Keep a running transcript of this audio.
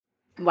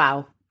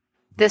Wow.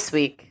 This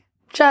week,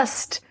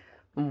 just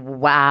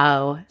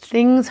wow.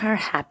 Things are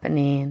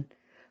happening.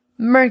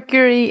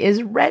 Mercury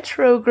is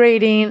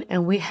retrograding,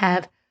 and we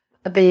have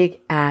a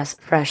big ass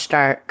fresh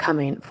start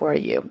coming for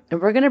you.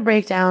 And we're going to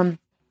break down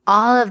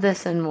all of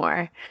this and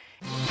more.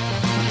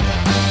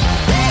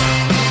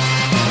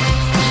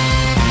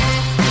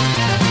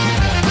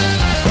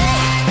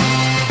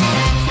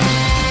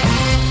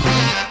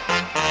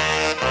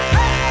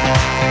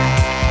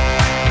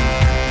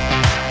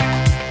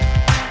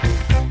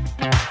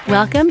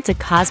 Welcome to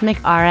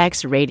Cosmic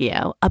RX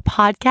Radio, a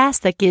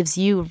podcast that gives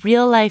you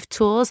real-life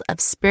tools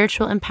of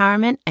spiritual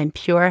empowerment and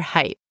pure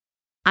hype.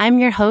 I'm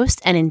your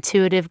host and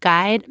intuitive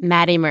guide,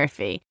 Maddie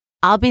Murphy.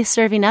 I'll be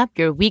serving up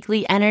your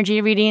weekly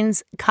energy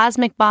readings,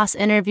 cosmic boss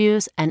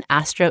interviews, and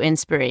astro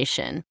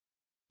inspiration.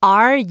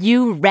 Are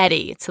you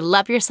ready to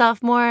love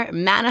yourself more,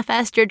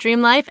 manifest your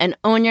dream life, and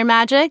own your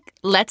magic?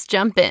 Let's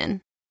jump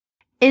in.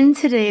 In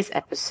today's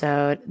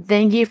episode,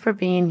 thank you for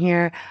being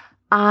here.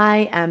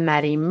 I am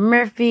Maddie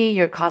Murphy,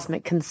 your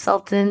cosmic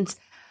consultant.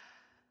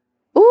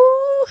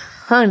 Ooh,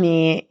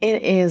 honey,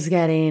 it is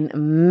getting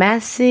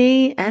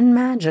messy and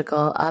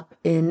magical up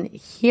in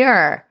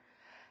here.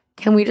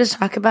 Can we just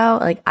talk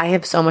about, I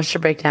have so much to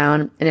break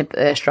down, and if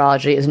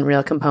astrology isn't a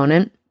real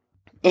component.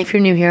 If you're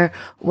new here,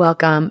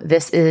 welcome.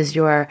 This is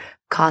your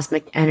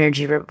Cosmic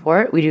Energy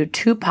Report. We do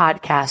 2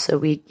 podcasts a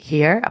week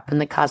here up in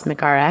the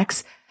Cosmic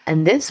RX.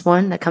 And this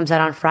one that comes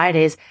out on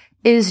Fridays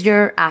is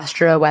your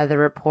Astro Weather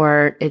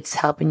Report. It's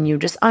helping you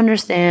just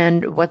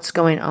understand what's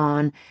going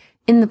on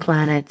in the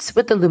planets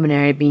with the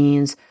luminary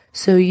beings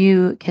so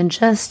you can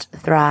just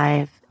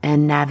thrive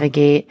and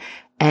navigate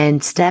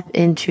and step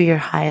into your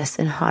highest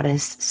and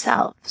hottest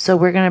self. So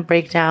we're going to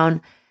break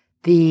down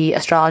the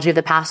astrology of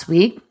the past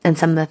week and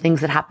some of the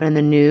things that happen in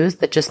the news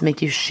that just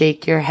make you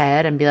shake your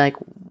head and be like,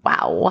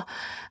 wow.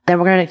 Then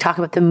we're going to talk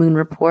about the moon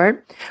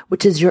report,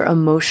 which is your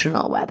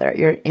emotional weather,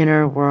 your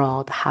inner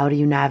world. How do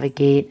you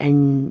navigate?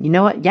 And you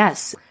know what?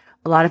 Yes,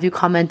 a lot of you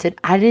commented,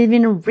 I didn't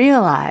even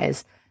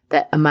realize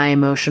that my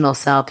emotional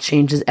self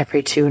changes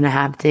every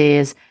 2.5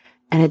 days.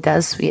 And it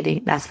does,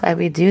 sweetie. That's why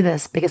we do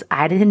this, because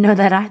I didn't know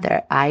that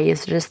either. I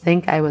used to just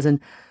think I was a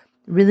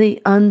really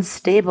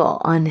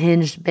unstable,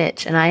 unhinged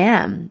bitch, and I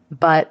am.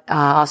 But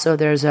also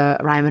there's a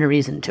rhyme and a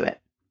reason to it.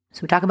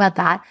 So we talk about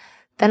that.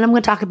 Then I'm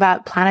going to talk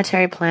about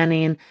planetary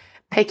planning,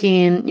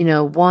 picking,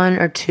 1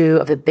 or 2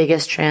 of the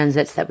biggest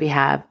transits that we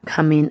have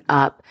coming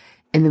up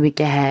in the week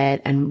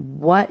ahead and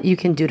what you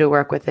can do to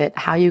work with it,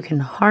 how you can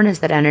harness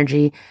that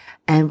energy,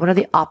 and what are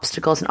the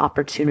obstacles and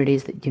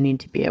opportunities that you need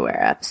to be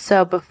aware of.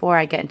 So before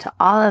I get into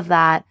all of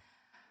that,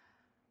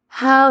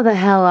 how the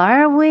hell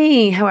are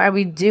we? How are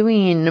we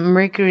doing?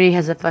 Mercury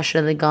has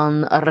officially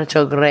gone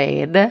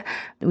retrograde.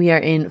 We are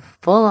in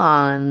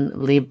full-on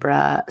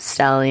Libra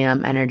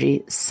stellium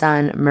energy,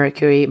 Sun,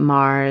 Mercury,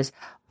 Mars,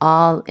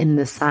 all in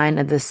the sign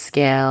of the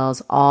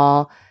scales,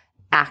 all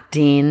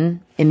acting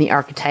in the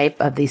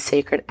archetype of the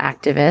sacred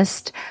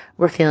activist.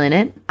 We're feeling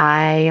it.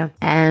 I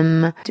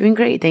am doing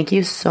great. Thank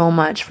you so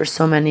much for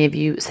so many of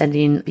you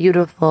sending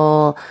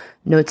beautiful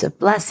notes of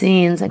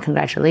blessings and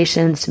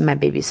congratulations to my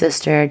baby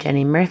sister,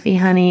 Jenny Murphy,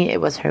 honey. It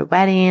was her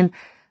wedding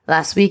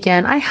last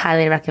weekend. I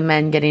highly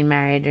recommend getting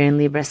married during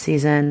Libra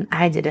season.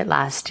 I did it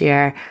last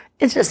year.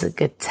 It's just a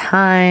good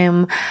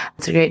time.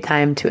 It's a great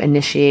time to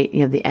initiate,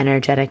 the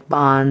energetic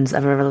bonds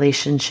of a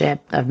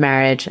relationship, of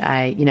marriage.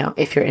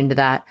 If you're into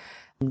that,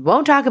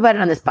 won't talk about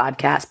it on this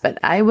podcast, but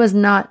I was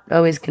not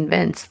always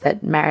convinced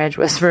that marriage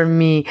was for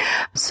me.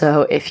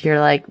 So if you're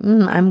like,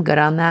 I'm good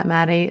on that,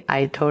 Maddie,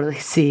 I totally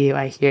see you.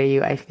 I hear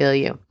you. I feel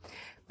you.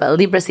 But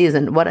Libra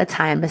season, what a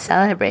time to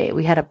celebrate.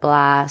 We had a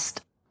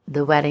blast.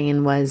 The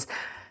wedding was,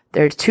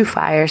 there's 2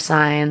 fire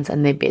signs,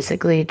 and they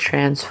basically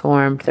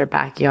transformed their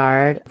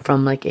backyard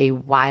from a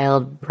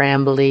wild,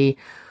 brambly,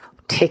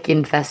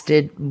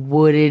 tick-infested,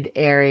 wooded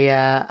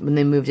area when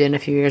they moved in a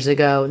few years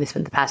ago. They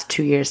spent the past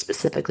 2 years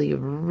specifically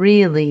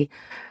really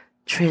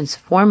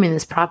transforming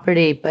this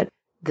property. But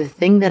the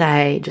thing that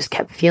I just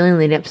kept feeling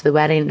leading up to the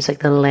wedding was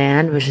the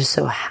land was just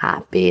so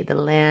happy. The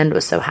land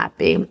was so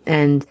happy.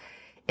 And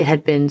it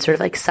had been sort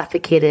of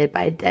suffocated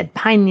by dead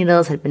pine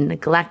needles, had been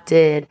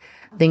neglected.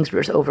 Things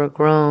were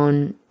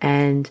overgrown,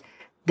 and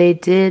they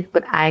did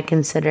what I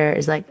consider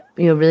is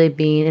really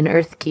being an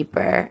earth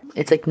keeper.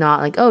 It's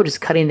not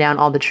just cutting down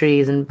all the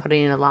trees and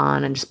putting in a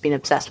lawn and just being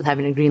obsessed with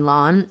having a green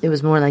lawn. It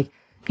was more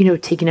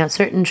taking out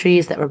certain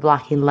trees that were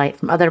blocking light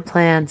from other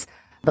plants,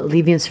 but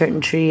leaving certain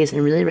trees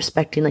and really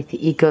respecting the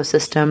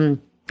ecosystem.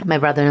 My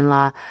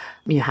brother-in-law,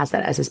 has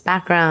that as his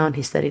background.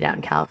 He studied out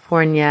in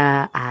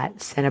California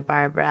at Santa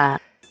Barbara.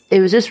 It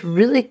was just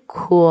really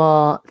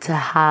cool to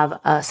have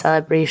a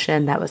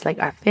celebration that was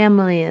our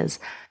families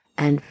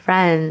and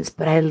friends,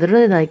 but I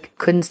literally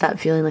couldn't stop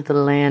feeling the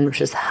land was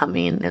just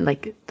humming, and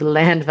the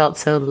land felt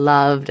so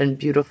loved and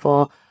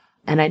beautiful.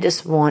 And I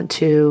just want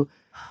to,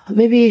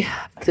 maybe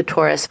the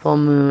Taurus full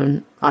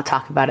moon, I'll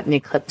talk about it in the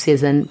eclipse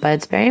season, but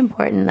it's very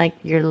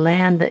important, your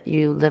land that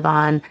you live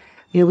on.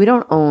 We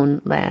don't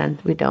own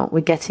land. We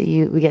get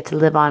to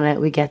live on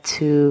it. We get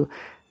to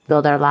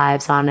build our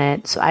lives on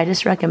it. So I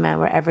just recommend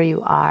wherever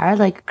you are,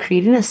 like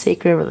creating a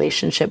sacred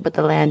relationship with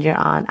the land you're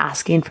on,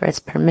 asking for its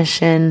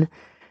permission,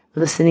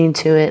 listening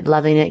to it,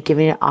 loving it,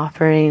 giving it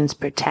offerings,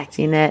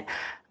 protecting it.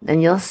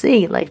 And you'll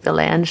see like the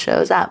land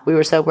shows up. We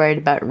were so worried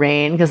about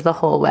rain because the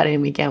whole wedding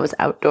weekend was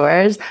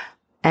outdoors.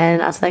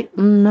 And I was like,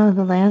 no,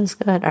 the land's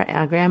good.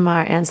 Our grandma,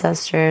 our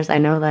ancestors, I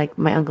know like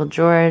my Uncle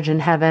George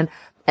in heaven,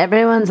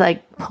 everyone's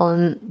like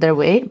pulling their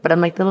weight, but I'm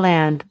like, the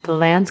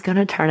land's going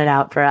to turn it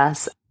out for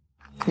us.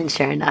 And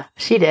sure enough,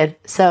 she did.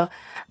 So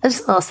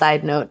just a little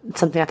side note,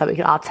 something I thought we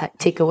could all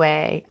take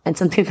away, and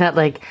something that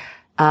like,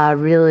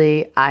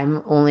 really,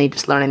 I'm only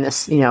just learning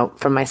this,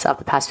 from myself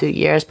the past few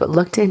years, but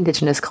look to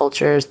Indigenous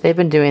cultures. They've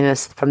been doing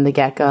this from the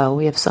get-go.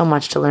 We have so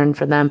much to learn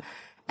from them.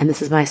 And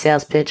this is my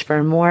sales pitch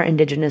for more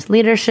Indigenous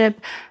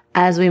leadership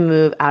as we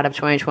move out of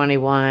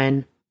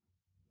 2021.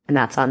 And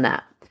that's on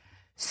that.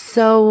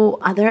 So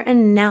what are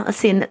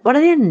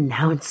the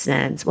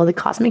announcements? Well, the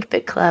Cosmic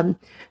Fit Club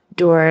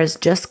doors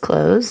just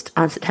closed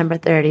on September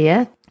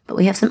 30th, but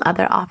we have some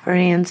other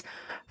offerings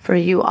for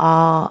you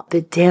all. The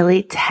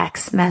daily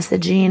text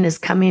messaging is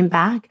coming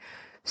back.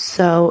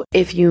 So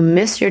if you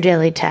miss your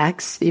daily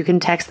text, you can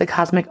text the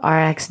Cosmic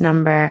RX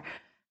number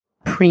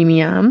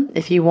premium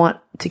if you want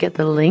to get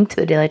the link to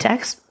the daily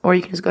text, or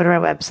you can just go to our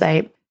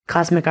website,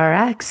 Cosmic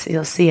RX.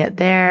 You'll see it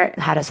there,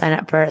 how to sign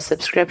up for a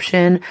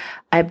subscription.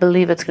 I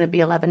believe it's going to be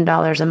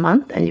 $11 a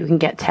month, and you can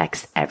get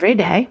text every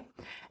day.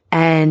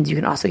 And you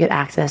can also get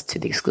access to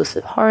the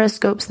exclusive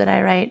horoscopes that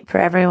I write for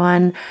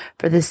everyone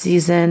for this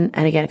season.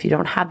 And again, if you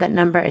don't have that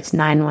number, it's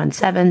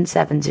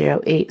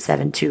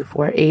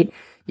 917-708-7248.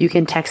 You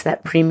can text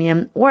that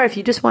premium, or if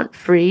you just want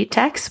free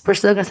text, we're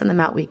still going to send them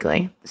out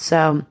weekly.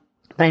 So,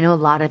 but I know a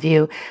lot of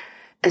you,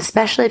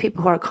 especially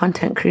people who are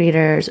content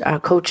creators,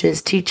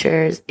 coaches,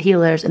 teachers,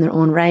 healers in their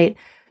own right,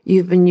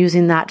 you've been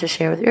using that to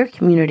share with your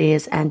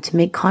communities and to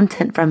make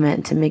content from it,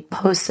 and to make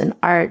posts and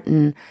art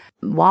and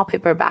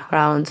wallpaper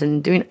backgrounds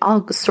and doing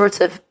all sorts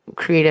of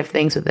creative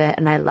things with it.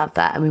 And I love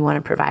that. And we want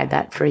to provide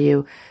that for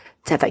you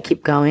to have that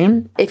keep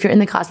going. If you're in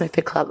the Cosmic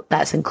Fit Club,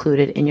 that's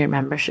included in your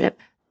membership.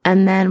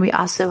 And then we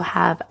also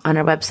have on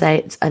our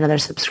website another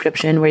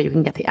subscription where you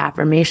can get the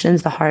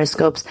affirmations, the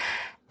horoscopes,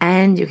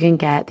 and you can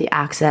get the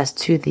access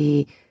to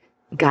the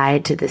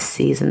guide to the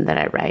season that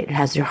I write. It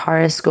has your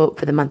horoscope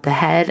for the month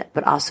ahead,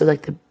 but also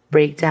like the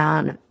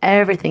breakdown of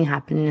everything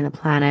happening in the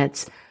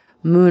planets,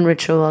 moon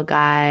ritual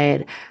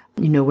guide,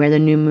 where the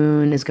new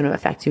moon is going to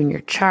affect you in your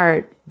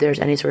chart. There's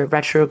any sort of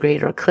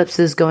retrograde or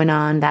eclipses going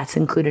on, that's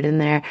included in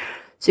there.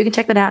 So you can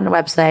check that out on the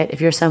website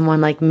if you're someone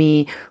like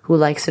me who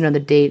likes to know the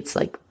dates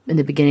like in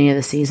the beginning of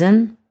the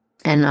season,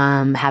 and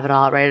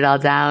write it all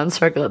down,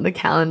 circle it in the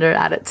calendar,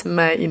 add it to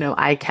my,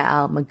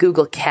 iCal, my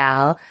Google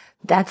Cal.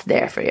 That's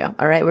there for you.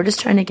 All right. We're just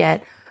trying to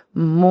get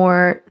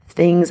more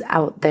things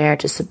out there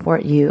to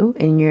support you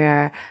in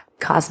your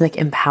cosmic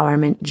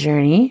empowerment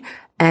journey,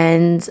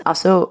 and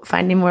also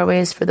finding more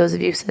ways for those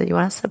of you that you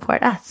want to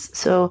support us.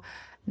 So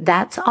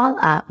that's all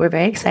up. We're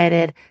very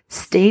excited.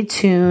 Stay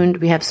tuned.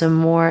 We have some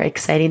more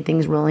exciting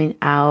things rolling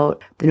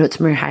out. The Notes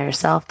from Your Higher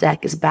Self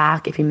deck is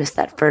back. If you missed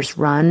that first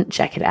run,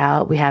 check it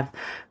out. We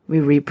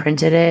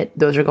reprinted it.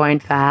 Those are going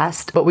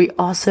fast. But we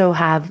also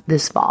have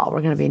this fall, we're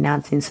going to be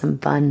announcing some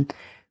fun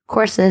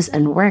courses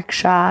and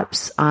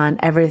workshops on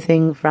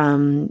everything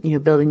from,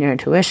 building your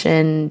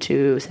intuition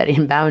to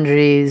setting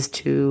boundaries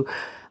to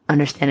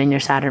understanding your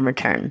Saturn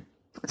return.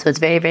 So it's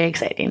very, very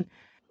exciting.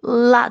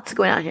 Lots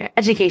going on here.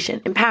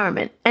 Education,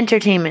 empowerment,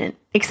 entertainment,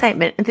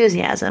 excitement,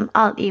 enthusiasm,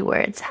 all E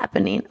words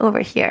happening over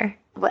here.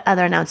 What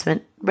other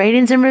announcement?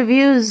 Ratings and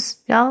reviews.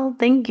 Y'all,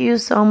 thank you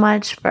so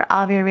much for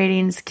all of your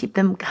ratings. Keep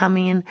them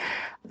coming.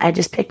 I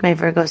just picked my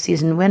Virgo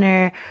season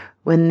winner.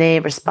 When they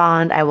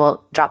respond, I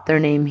will drop their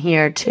name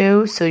here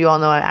too. So you all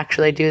know I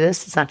actually do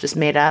this. It's not just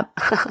made up.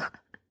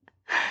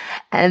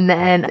 And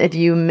then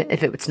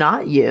if it's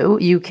not you,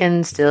 you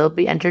can still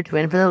be entered to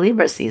win for the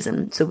Libra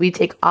season. So we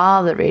take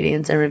all the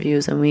ratings and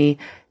reviews and we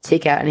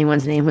take out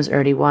anyone's name who's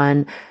already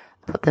won,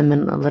 put them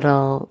in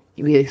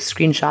we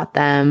screenshot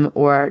them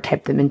or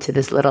type them into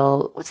this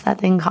little, what's that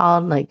thing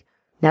called? Like,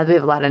 now that we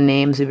have a lot of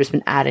names, we've just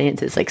been adding it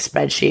to this like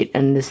spreadsheet,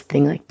 and this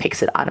thing like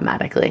picks it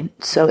automatically.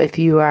 So if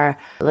you are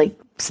like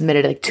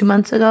submitted like 2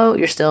 months ago,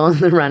 you're still in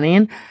the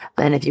running.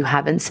 And if you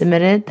haven't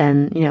submitted,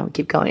 then,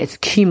 keep going. It's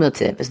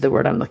cumulative is the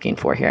word I'm looking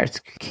for here. It's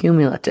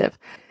cumulative.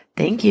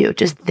 Thank you.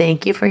 Just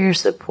thank you for your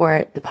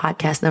support. The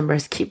podcast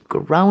numbers keep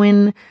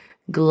growing,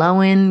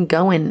 glowing,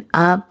 going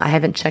up. I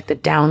haven't checked the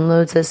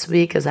downloads this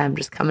week because I'm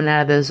just coming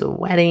out of this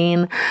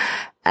wedding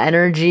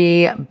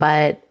energy,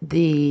 but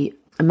the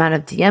amount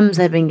of DMs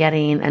I've been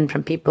getting and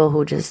from people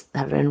who just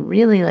have been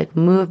really like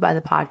moved by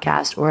the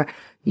podcast or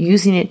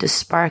using it to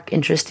spark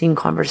interesting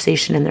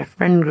conversation in their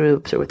friend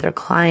groups or with their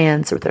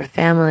clients or with their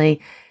family.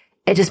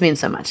 It just means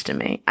so much to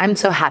me. I'm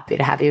so happy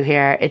to have you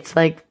here. It's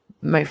like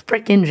my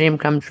freaking dream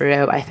come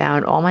true. I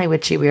found all my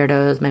witchy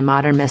weirdos, my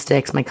modern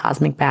mystics, my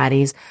cosmic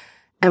baddies,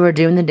 and we're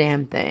doing the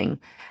damn thing.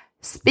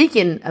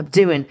 Speaking of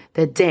doing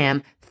the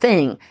damn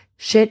thing,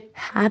 shit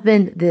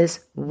happened this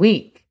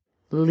week.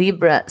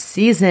 Libra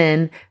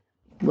season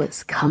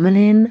was coming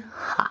in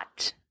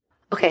hot.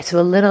 Okay, so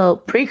a little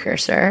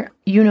precursor.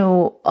 You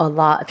know a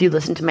lot, if you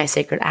listened to my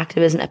Sacred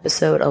Activism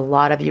episode, a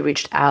lot of you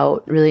reached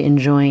out really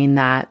enjoying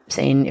that,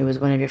 saying it was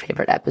one of your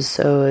favorite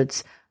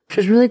episodes, which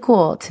was really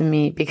cool to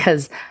me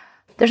because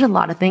there's a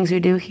lot of things we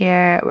do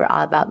here. We're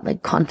all about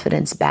like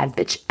confidence, bad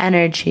bitch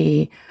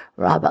energy.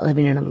 We're all about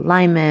living in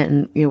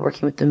alignment and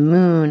working with the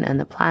moon and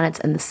the planets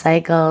and the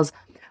cycles.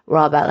 We're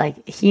all about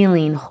like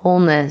healing,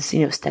 wholeness,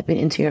 stepping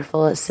into your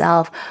fullest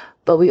self.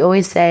 But we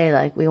always say,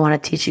 like, we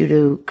want to teach you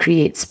to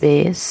create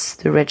space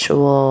through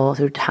ritual,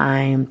 through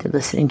time, through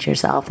listening to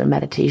yourself, through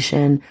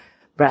meditation,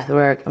 breath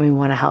work. And we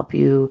want to help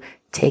you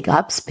take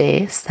up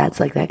space. That's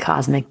like that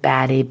cosmic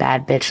baddie,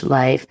 bad bitch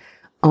life,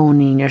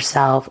 owning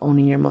yourself,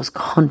 owning your most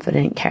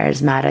confident,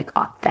 charismatic,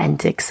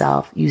 authentic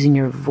self, using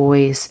your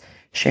voice,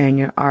 sharing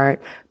your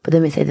art. But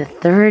then we say the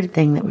third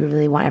thing that we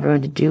really want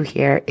everyone to do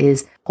here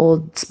is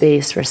hold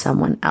space for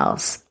someone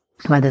else.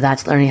 Whether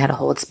that's learning how to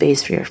hold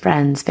space for your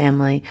friends,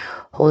 family,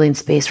 holding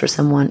space for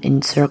someone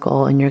in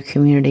circle, in your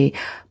community,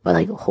 but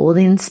like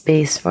holding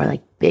space for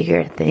like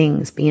bigger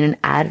things, being an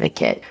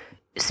advocate.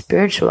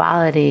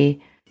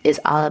 Spirituality is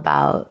all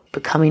about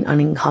becoming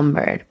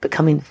unencumbered,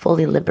 becoming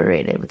fully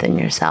liberated within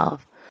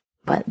yourself.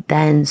 But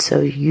then so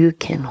you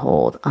can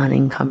hold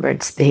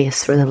unencumbered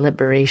space for the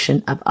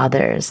liberation of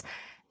others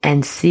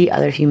and see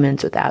other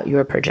humans without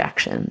your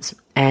projections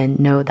and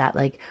know that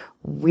like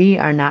we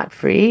are not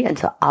free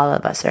until all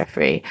of us are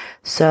free.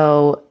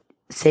 So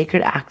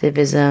sacred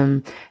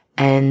activism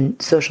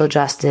and social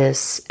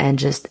justice and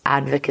just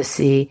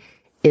advocacy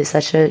is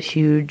such a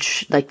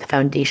huge, like the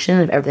foundation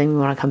of everything we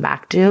want to come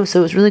back to. So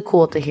it was really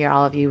cool to hear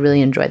all of you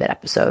really enjoy that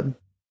episode.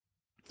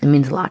 It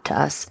means a lot to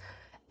us.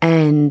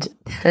 And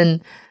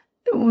then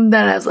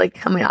I was like,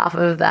 coming off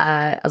of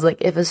that, I was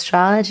like, if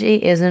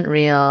astrology isn't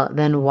real,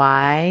 then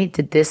why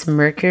did this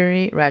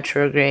Mercury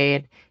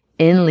retrograde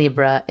in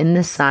Libra, in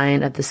the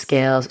sign of the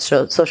scales,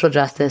 social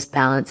justice,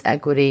 balance,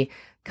 equity,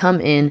 come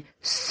in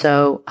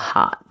so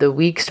hot? The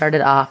week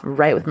started off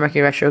right with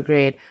Mercury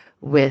retrograde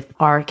with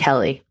R.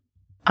 Kelly.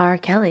 R.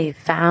 Kelly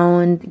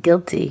found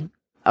guilty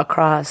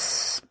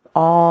across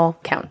all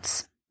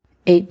counts.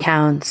 8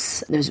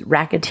 counts. There's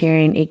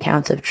racketeering, 8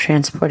 counts of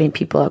transporting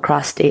people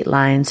across state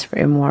lines for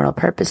immoral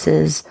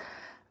purposes.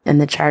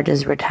 And the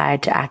charges were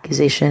tied to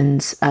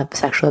accusations of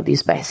sexual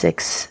abuse by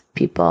 6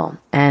 people.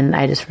 And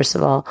I just, first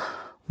of all,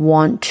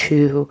 want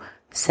to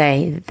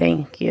say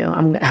thank you.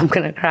 I'm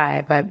going to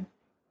cry, but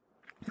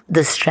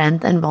the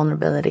strength and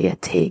vulnerability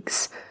it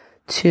takes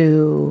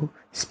to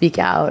speak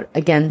out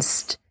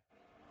against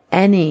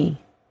any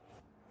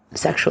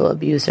sexual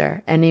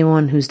abuser,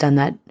 anyone who's done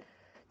that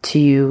to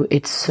you,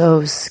 it's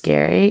so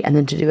scary. And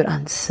then to do it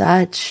on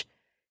such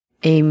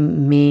a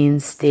main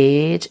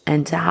stage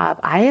and to have,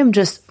 I am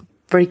just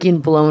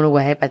freaking blown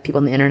away by people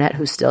on the internet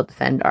who still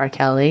defend R.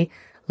 Kelly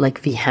like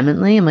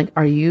vehemently. I'm like,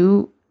 are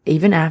you,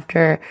 even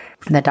after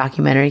that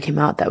documentary came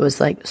out, that was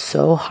like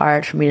so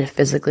hard for me to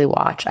physically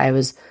watch. I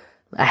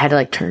had to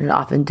like turn it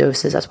off in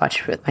doses. I was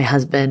watching it with my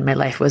husband, my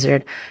life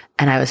wizard,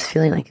 and I was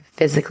feeling like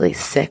physically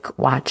sick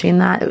watching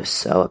that. It was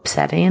so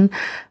upsetting.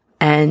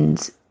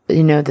 And,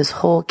 this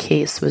whole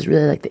case was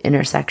really like the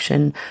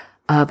intersection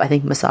of, I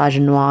think,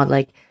 misogynoir,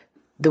 like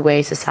the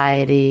way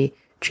society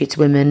treats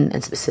women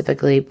and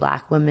specifically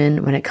Black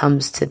women when it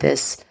comes to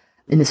this,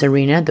 in this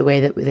arena, the way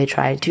that they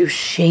try to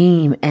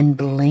shame and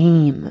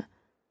blame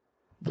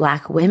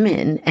Black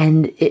women.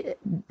 And I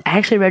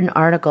actually read an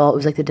article, it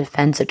was like the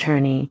defense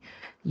attorney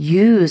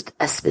used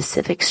a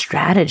specific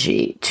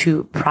strategy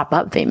to prop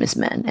up famous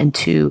men and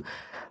to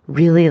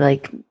really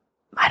like,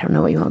 I don't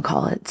know what you want to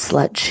call it,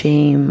 slut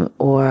shame,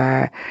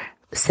 or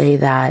say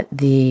that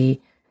the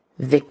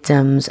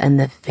victims and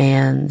the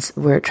fans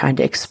were trying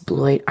to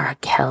exploit R.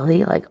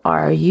 Kelly. Like,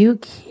 are you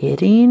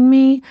kidding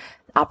me?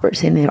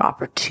 Saying they're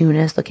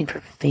opportunists looking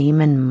for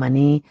fame and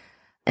money.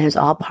 And it was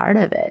all part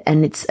of it.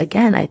 And it's,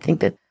 again, I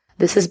think that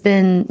this has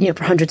been,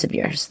 for hundreds of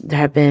years. There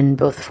have been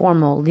both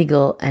formal,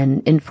 legal,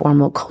 and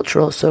informal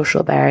cultural,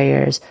 social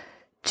barriers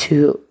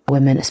to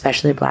women,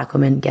 especially Black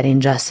women,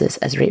 getting justice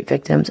as rape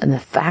victims. And the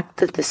fact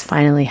that this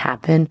finally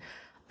happened,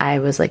 I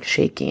was like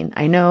shaking.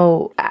 I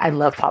know I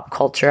love pop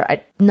culture.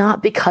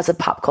 Not because of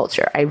pop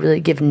culture. I really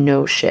give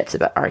no shits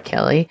about R.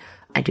 Kelly.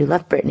 I do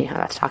love Britney,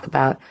 how to talk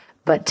about.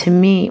 But to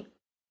me,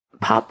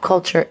 pop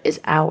culture is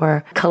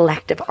our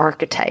collective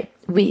archetype.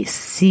 We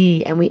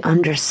see and we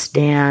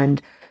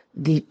understand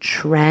the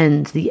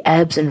trends, the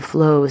ebbs and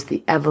flows,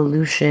 the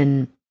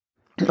evolution,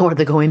 or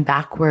the going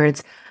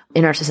backwards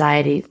in our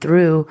society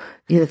through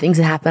the things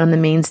that happen on the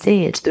main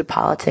stage, through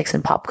politics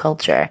and pop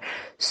culture.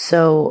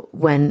 So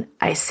when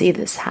I see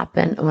this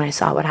happen, when I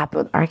saw what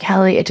happened with R.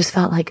 Kelly, it just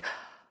felt like,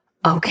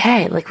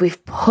 okay, like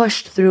we've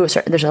pushed through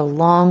there's a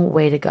long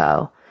way to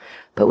go,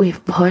 but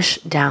we've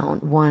pushed down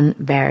one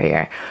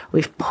barrier.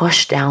 We've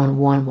pushed down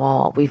one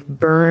wall. We've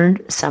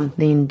burned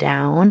something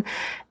down,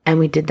 and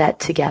we did that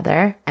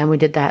together. And we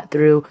did that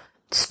through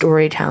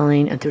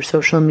storytelling and through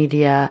social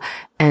media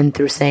and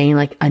through saying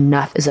like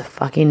enough is a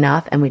fucking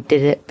enough. And we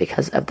did it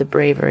because of the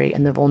bravery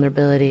and the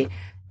vulnerability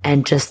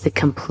and just the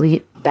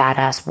complete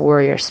badass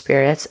warrior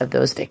spirits of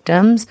those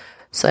victims.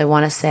 So I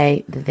want to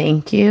say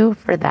thank you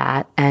for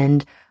that.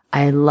 And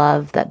I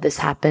love that this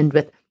happened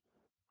with,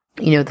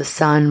 the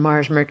Sun,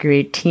 Mars,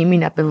 Mercury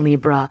teaming up in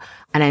Libra.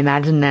 And I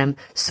imagine them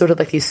sort of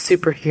like these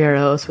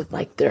superheroes with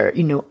like their,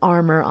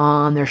 armor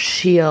on, their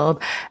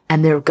shield,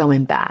 and they're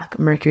going back.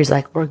 Mercury's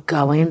like, we're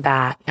going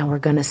back and we're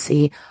going to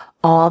see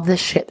all the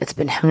shit that's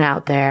been hung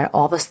out there,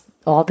 all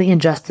the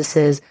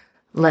injustices.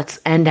 Let's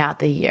end out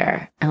the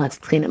year and let's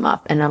clean them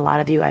up. And a lot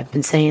of you, I've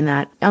been saying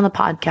that on the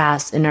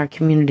podcast, in our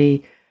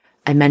community.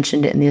 I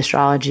mentioned it in the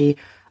astrology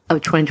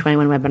of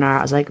 2021 webinar.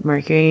 I was like,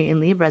 Mercury in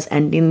Libra is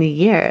ending the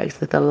year.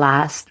 It's like the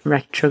last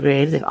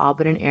retrograde. They've all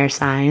been in air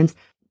signs.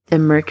 The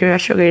Mercury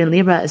retrograde in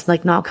Libra is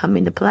like not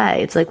coming to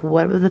play. It's like,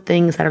 what are the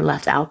things that are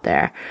left out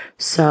there?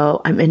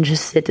 So I'm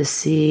interested to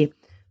see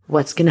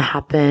what's going to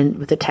happen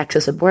with the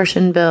Texas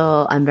abortion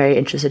bill. I'm very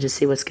interested to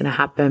see what's going to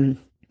happen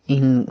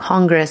in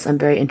Congress. I'm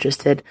very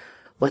interested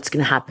what's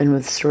going to happen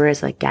with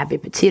stories like Gabby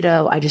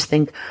Petito. I just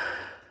think,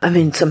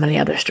 so many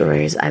other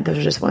stories. Those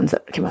are just ones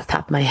that came off the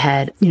top of my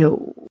head.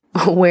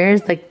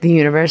 Where's like the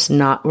universe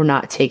we're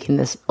not taking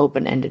this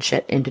open-ended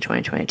shit into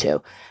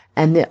 2022.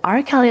 And the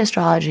R. Kelly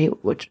astrology,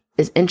 which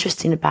is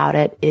interesting about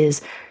it,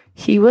 is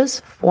he was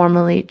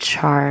formally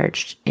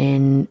charged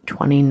in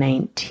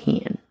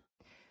 2019.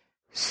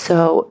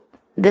 So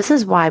this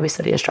is why we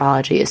study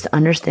astrology, is to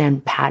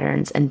understand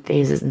patterns and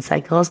phases and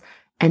cycles.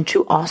 And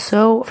to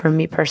also, for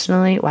me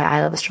personally, why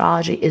I love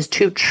astrology is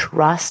to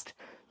trust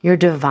your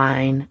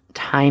divine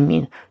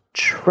timing.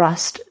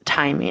 Trust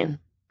timing.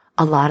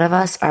 A lot of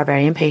us are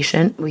very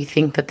impatient. We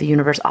think that the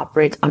universe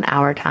operates on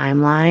our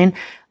timeline.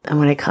 And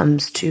when it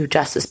comes to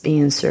justice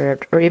being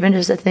served, or even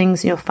just the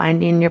things,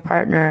 finding your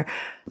partner,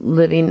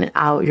 living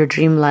out your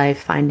dream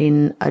life,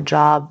 finding a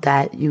job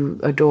that you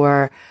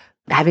adore,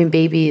 having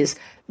babies,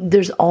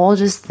 there's all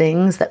just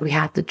things that we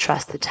have to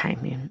trust the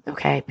timing,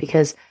 okay?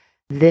 Because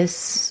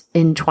this,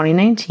 in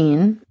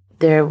 2019,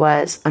 there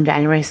was, on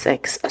January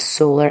 6th, a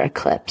solar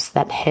eclipse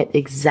that hit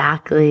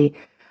exactly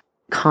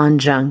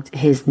conjunct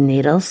his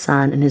natal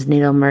sun and his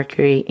natal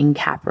Mercury in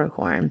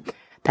Capricorn.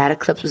 That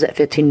eclipse was at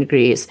 15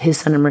 degrees. His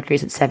sun and Mercury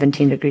is at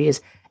 17 degrees.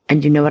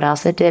 And you know what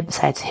else it did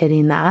besides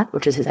hitting that,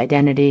 which is his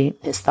identity,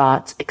 his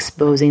thoughts,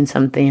 exposing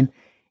something?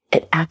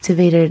 It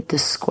activated the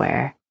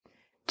square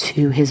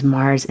to his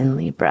Mars in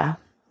Libra.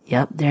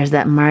 Yep, there's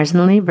that Mars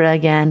in Libra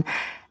again.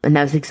 And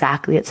that was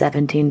exactly at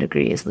 17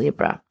 degrees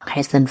Libra.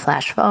 Okay, so then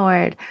flash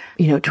forward,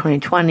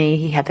 2020,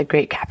 he had the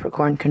great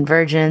Capricorn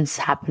convergence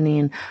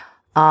happening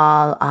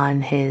all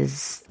on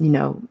his,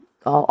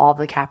 all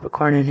the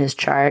Capricorn in his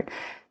chart.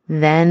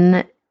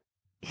 Then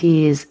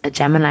he's a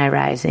Gemini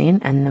rising.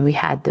 And then we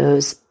had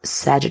those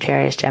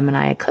Sagittarius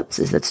Gemini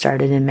eclipses that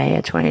started in May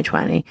of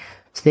 2020.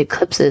 So the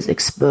eclipses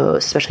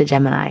exposed, especially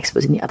Gemini,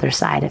 exposing the other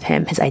side of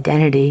him. His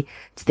identity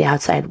to the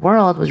outside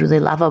world was really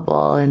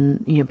lovable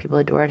and, people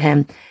adored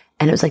him.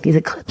 And it was like these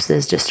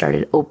eclipses just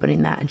started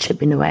opening that and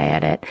chipping away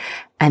at it.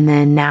 And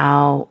then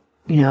now,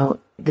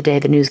 the day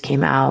the news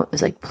came out, it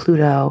was like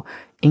Pluto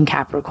in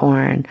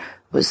Capricorn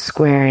was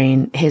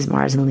squaring his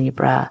Mars in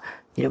Libra,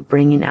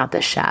 bringing out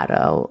the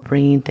shadow,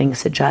 bringing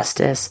things to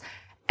justice.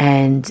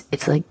 And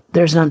it's like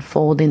there's an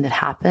unfolding that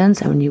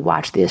happens. And when you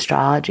watch the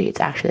astrology, it's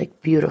actually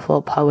like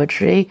beautiful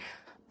poetry.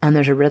 And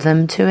there's a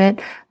rhythm to it.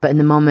 But in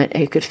the moment,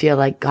 it could feel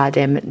like, God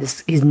damn it,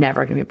 he's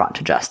never going to be brought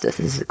to justice.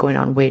 This is going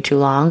on way too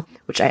long,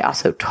 which I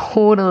also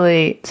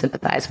totally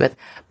sympathize with.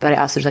 But I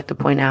also just like to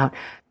point out,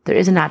 there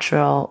is a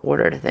natural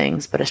order to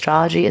things. But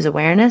astrology is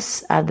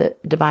awareness of the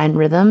divine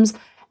rhythms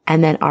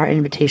and then our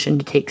invitation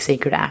to take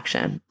sacred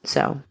action.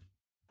 So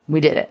we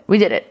did it. We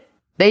did it.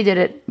 They did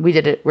it. We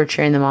did it. We're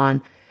cheering them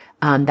on.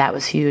 That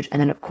was huge. And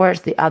then, of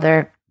course, the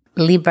other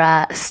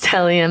Libra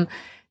stellium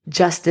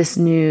justice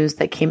news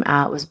that came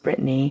out was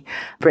Britney.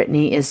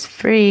 Britney is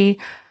free.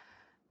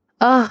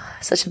 Oh,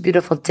 such a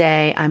beautiful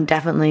day. I'm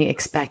definitely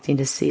expecting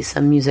to see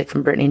some music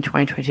from Britney in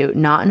 2022.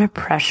 Not in a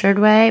pressured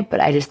way, but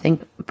I just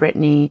think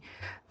Britney,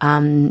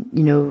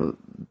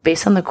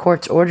 based on the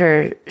court's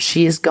order,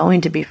 she is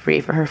going to be free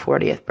for her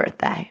 40th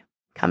birthday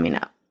coming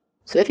up.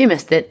 So if you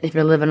missed it, if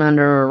you're living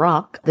under a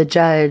rock, the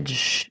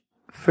judge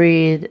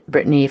freed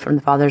Britney from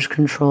the father's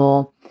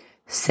control,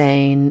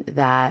 saying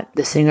that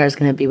the singer is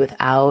going to be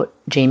without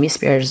Jamie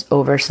Spears'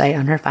 oversight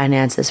on her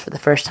finances for the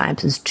first time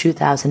since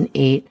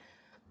 2008,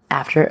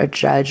 after a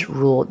judge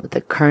ruled that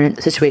the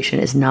current situation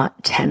is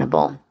not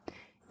tenable,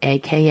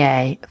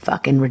 aka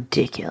fucking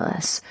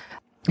ridiculous.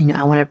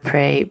 I want to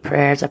pray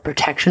prayers of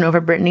protection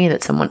over Britney,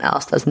 that someone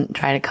else doesn't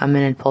try to come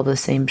in and pull the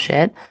same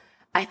shit.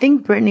 I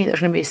think Britney, there's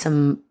going to be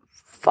some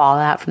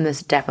fallout from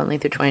this definitely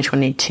through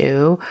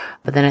 2022,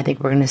 but then I think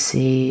we're going to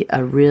see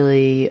a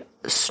really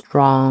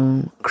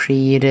strong,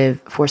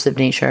 creative, force of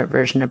nature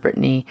version of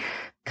Britney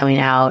coming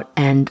out.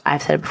 And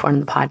I've said it before in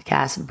the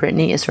podcast,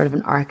 Britney is sort of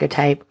an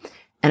archetype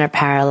and a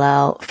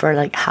parallel for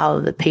like how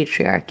the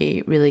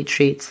patriarchy really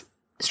treats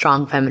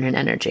strong feminine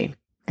energy.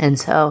 And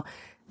so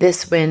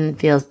this win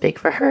feels big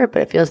for her,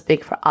 but it feels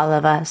big for all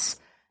of us.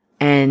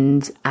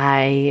 And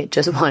I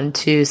just want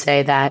to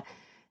say that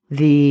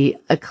the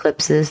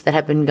eclipses that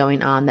have been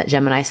going on, that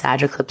Gemini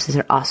Sag eclipses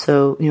are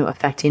also,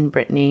 affecting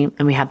Brittany.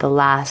 And we have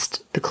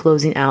the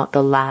closing out,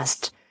 the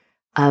last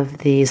of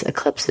these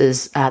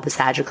eclipses. The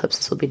Sag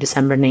eclipses will be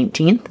December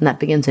 19th, and that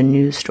begins a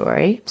new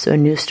story. So a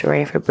new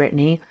story for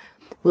Brittany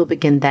will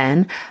begin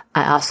then.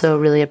 I also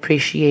really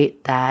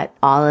appreciate that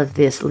all of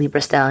this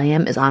Libra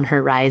stellium is on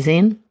her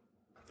rising.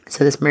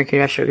 So this Mercury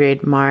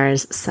retrograde,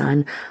 Mars,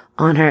 Sun,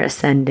 on her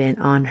ascendant,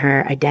 on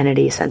her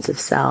identity, sense of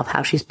self,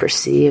 how she's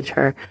perceived,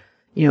 her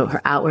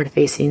outward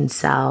facing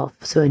self.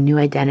 So a new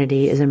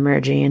identity is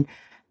emerging.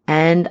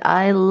 And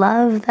I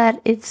love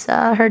that it's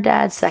her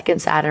dad's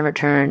second Saturn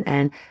return.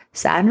 And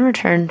Saturn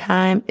return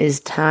time is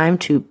time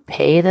to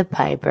pay the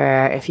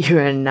piper. If you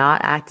are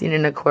not acting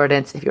in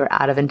accordance, if you're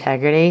out of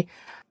integrity,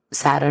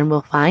 Saturn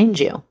will find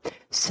you.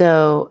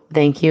 So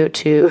thank you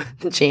to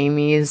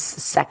Jamie's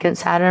second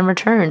Saturn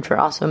return for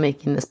also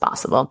making this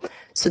possible.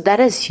 So that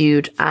is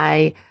huge.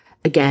 I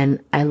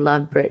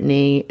love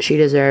Brittany. She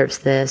deserves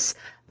this.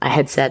 I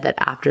had said that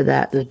after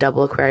that, the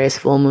double Aquarius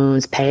full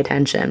moons, pay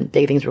attention.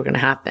 Big things were going to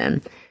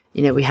happen.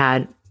 We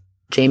had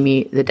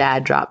Jamie, the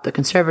dad, drop the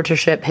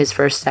conservatorship, his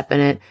first step in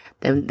it.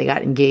 Then they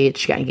got engaged.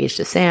 She got engaged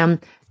to Sam.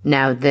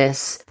 Now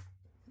this,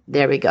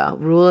 there we go.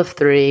 Rule of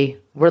 3.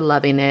 We're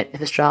loving it.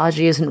 If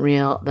astrology isn't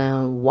real,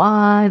 then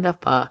why the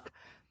fuck?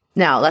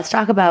 Now let's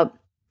talk about,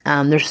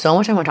 there's so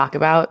much I want to talk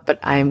about, but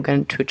I'm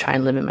going to try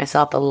and limit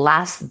myself. The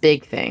last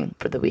big thing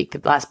for the week,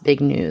 the last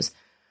big news,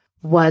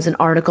 was an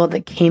article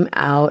that came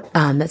out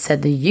that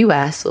said the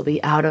U.S. will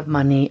be out of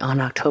money on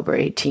October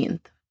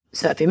 18th.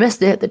 So if you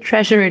missed it, the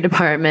Treasury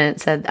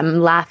Department said, I'm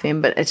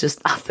laughing, but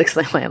I'll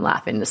explain why I'm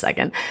laughing in a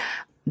second.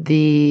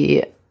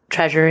 The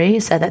Treasury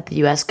said that the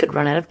U.S. could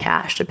run out of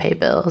cash to pay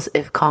bills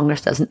if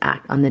Congress doesn't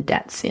act on the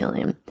debt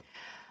ceiling.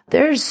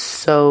 There's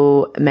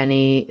so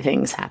many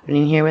things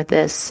happening here with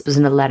this. It was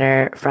in a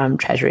letter from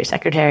Treasury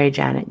Secretary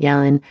Janet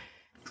Yellen.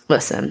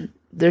 Listen,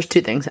 there's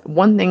two things.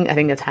 One thing I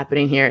think that's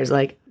happening here is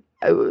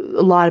a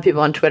lot of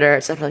people on Twitter,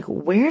 stuff like,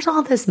 where's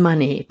all this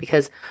money?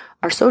 Because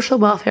our social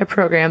welfare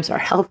programs, our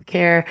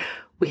healthcare,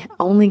 we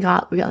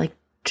got like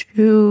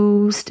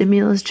 2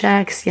 stimulus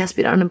checks. Yes,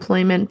 we had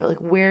unemployment,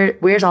 but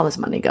where's all this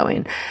money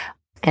going?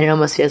 And it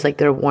almost feels like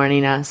they're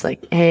warning us,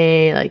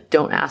 hey,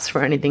 don't ask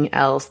for anything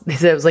else. They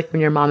said it was like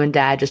when your mom and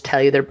dad just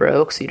tell you they're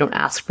broke, so you don't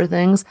ask for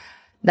things.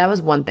 That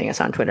was one thing I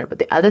saw on Twitter. But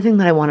the other thing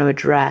that I want to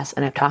address,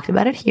 and I've talked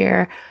about it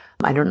here,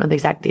 I don't know the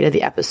exact date of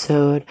the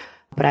episode,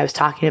 but I was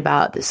talking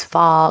about this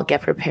fall,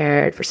 get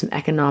prepared for some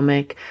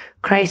economic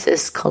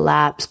crisis,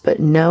 collapse, but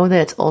know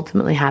that it's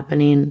ultimately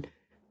happening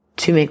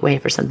to make way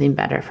for something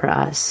better for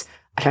us.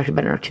 I talked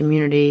about it in our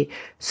community.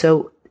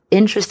 So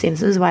interesting.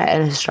 This is why,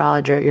 an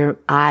astrologer, your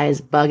eyes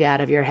bug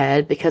out of your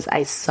head, because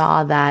I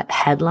saw that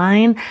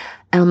headline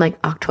and I'm like,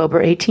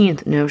 October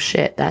 18th. No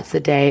shit. That's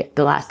the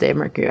last day of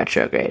Mercury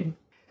retrograde.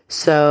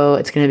 So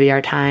it's going to be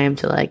our time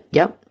to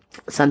yep,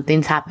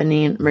 something's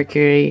happening.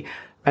 Mercury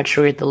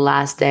retrograde, the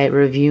last day,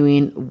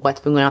 reviewing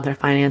what's been going on with their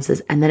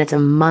finances. And then it's a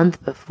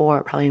month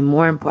before, probably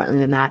more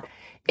importantly than that,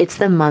 it's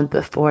the month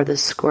before the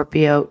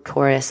Scorpio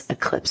Taurus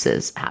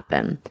eclipses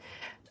happen.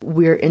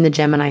 We're in the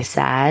Gemini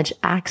Sag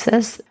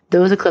axis.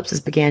 Those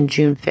eclipses began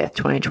June 5th,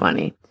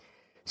 2020.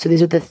 So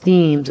these are the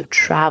themes of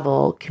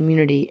travel,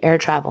 community, air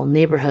travel,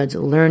 neighborhoods,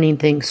 learning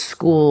things,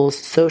 schools,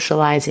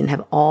 socializing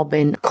have all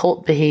been,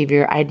 cult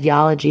behavior,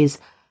 ideologies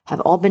have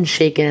all been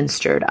shaken and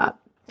stirred up.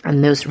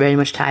 And those very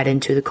much tied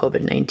into the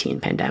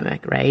COVID-19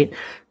 pandemic, right?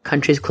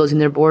 Countries closing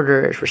their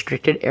borders,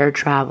 restricted air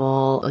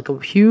travel,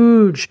 a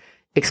huge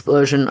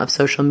explosion of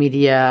social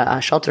media,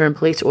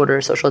 shelter-in-place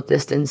orders, social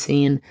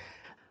distancing.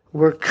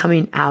 We're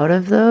coming out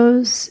of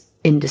those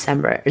in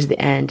December is the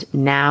end.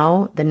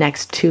 Now, the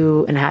next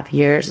 2.5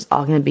 years is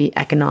all going to be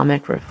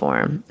economic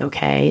reform,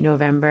 okay?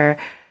 November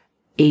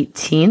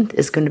 18th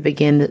is going to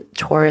begin the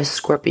Taurus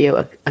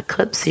Scorpio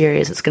eclipse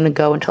series. It's going to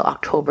go until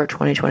October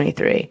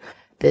 2023.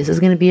 This is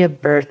going to be a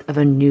birth of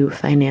a new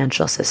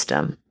financial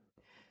system.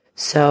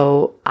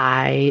 So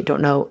I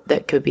don't know,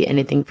 that could be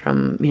anything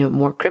from,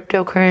 more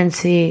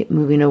cryptocurrency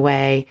moving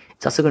away.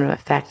 It's also going to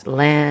affect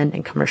land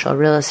and commercial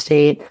real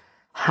estate,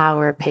 how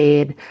we're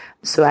paid.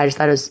 So I just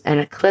thought it was, and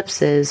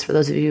eclipses, for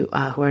those of you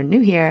who are new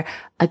here,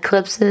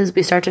 eclipses,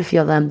 we start to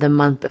feel them the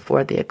month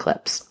before the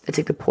eclipse. It's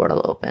like the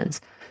portal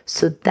opens.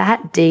 So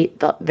that date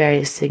felt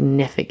very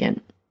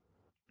significant.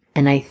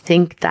 And I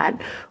think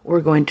that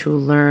we're going to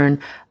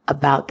learn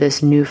about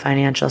this new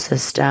financial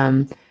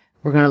system.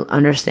 We're going to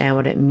understand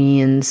what it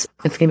means.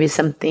 It's going to be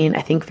something,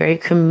 I think, very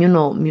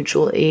communal,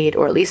 mutual aid,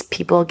 or at least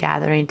people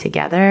gathering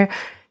together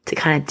to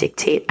kind of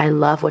dictate. I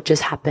love what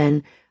just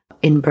happened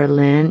in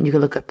Berlin. You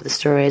can look up the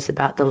stories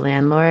about the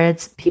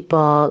landlords.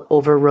 People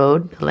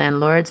overrode the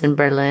landlords in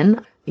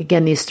Berlin.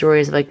 Again, these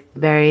stories of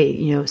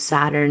very,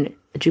 Saturn,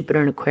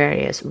 Jupiter, and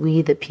Aquarius.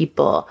 We, the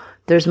people.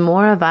 There's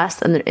more of us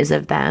than there is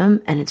of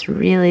them. And it's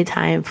really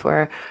time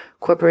for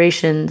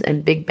corporations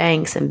and big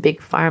banks and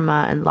big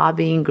pharma and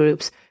lobbying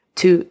groups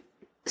to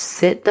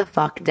sit the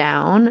fuck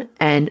down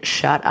and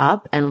shut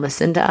up and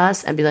listen to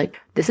us and be like,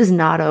 this is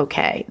not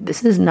okay.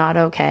 This is not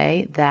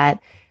okay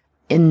that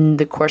in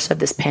the course of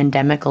this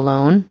pandemic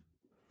alone,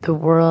 the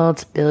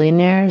world's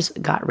billionaires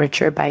got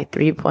richer by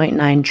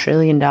 $3.9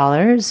 trillion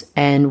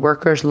and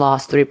workers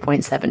lost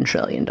 $3.7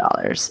 trillion.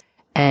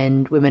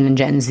 And women and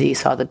Gen Z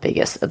saw the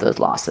biggest of those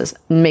losses.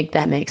 Make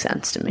that make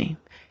sense to me.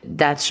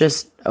 That's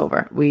just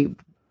over. We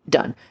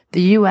done.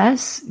 The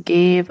U.S.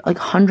 gave like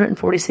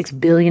 $146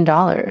 billion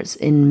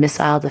in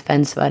missile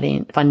defense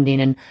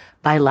funding and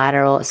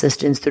bilateral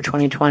assistance through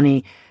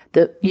 2020.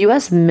 The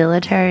U.S.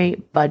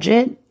 military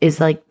budget is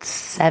like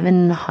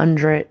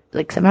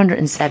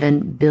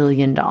 $707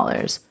 billion.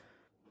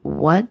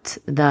 What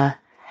the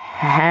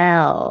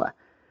hell?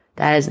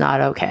 That is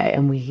not okay.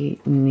 And we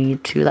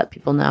need to let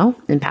people know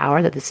in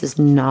power that this is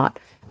not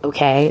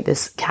okay.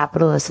 This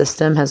capitalist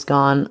system has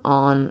gone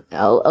on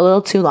a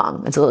little too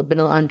long. It's been a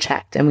little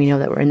unchecked. And we know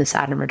that we're in the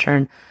Saturn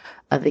return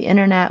of the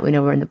internet. We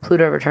know we're in the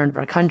Pluto return of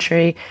our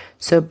country.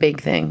 So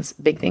big things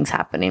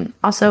happening.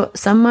 Also,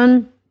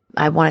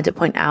 I wanted to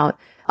point out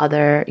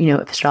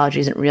if astrology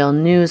isn't real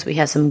news, we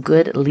have some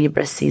good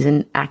Libra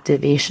season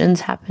activations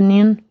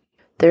happening.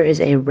 There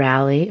is a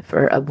rally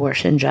for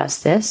abortion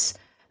justice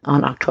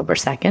on October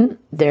 2nd.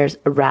 There's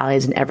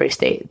rallies in every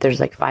state. There's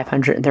like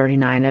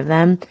 539 of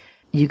them.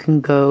 You can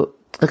go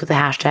look at the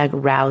hashtag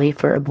rally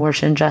for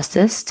abortion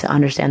justice to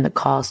understand the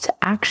calls to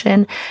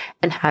action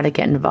and how to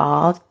get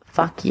involved.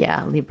 Fuck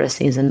yeah, Libra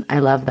season. I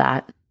love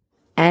that.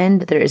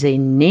 And there is a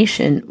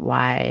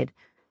nationwide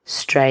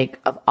strike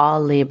of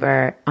all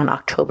labor on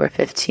October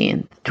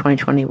 15th,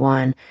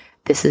 2021.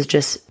 This is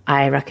just,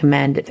 I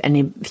recommend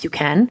if you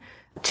can,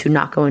 to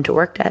not go into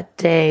work that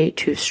day,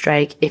 to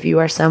strike. If you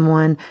are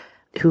someone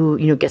who,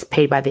 gets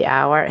paid by the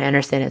hour, I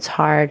understand it's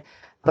hard,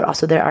 but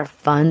also there are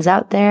funds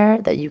out there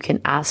that you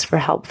can ask for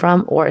help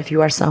from. Or if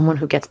you are someone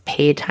who gets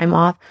paid time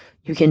off,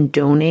 you can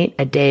donate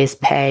a day's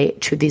pay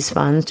to these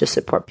funds to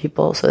support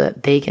people so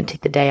that they can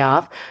take the day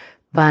off.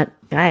 But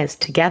guys,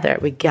 together,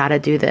 we got to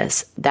do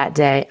this. That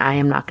day, I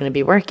am not going to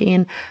be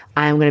working.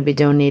 I'm going to be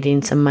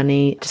donating some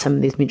money to some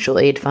of these mutual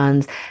aid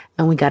funds,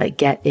 and we got to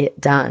get it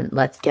done.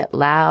 Let's get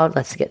loud.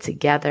 Let's get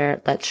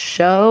together. Let's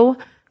show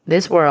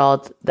this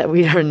world that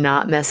we are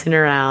not messing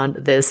around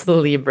this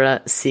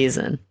Libra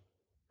season.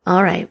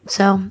 All right,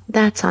 so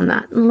that's on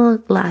that.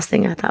 Last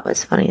thing I thought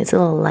was funny. It's a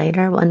little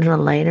lighter, on a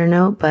lighter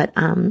note, but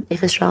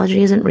if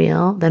astrology isn't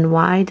real, then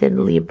why did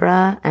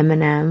Libra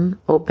Eminem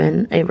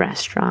open a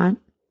restaurant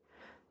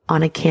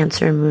on a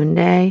Cancer moon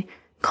day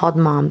called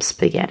Mom's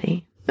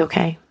Spaghetti?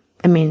 Okay.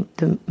 I mean,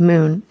 the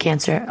moon,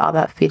 Cancer, all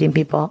about feeding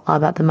people, all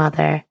about the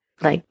mother.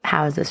 Like,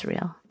 how is this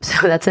real?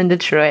 So that's in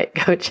Detroit.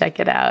 Go check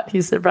it out.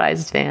 You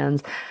surprised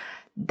fans.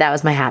 That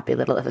was my happy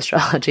little if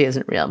astrology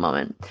isn't real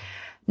moment.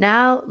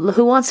 Now,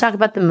 who wants to talk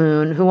about the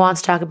moon? Who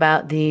wants to talk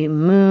about the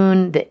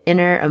moon, the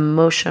inner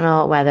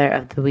emotional weather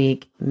of the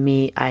week?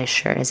 Me, I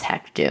sure as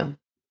heck do.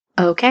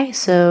 Okay,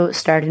 so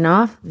starting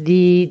off,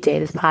 the day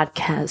this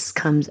podcast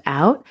comes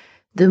out,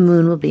 the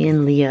moon will be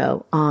in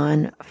Leo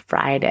on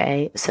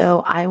Friday.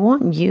 So I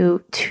want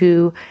you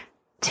to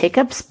take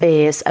up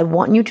space. I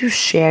want you to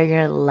share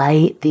your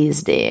light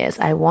these days.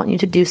 I want you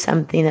to do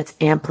something that's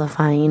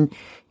amplifying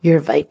your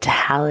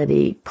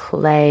vitality,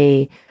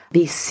 play,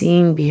 be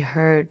seen, be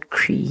heard,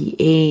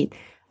 create,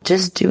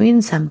 just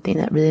doing something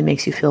that really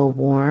makes you feel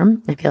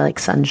warm. I feel like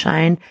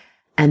sunshine.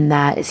 And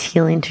that is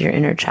healing to your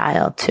inner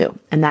child too.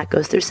 And that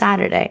goes through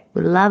Saturday.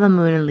 We love a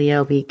moon and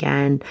Leo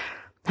weekend.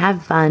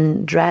 Have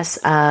fun, dress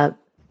up,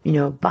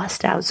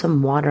 bust out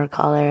some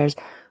watercolors,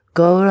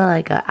 go to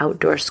like an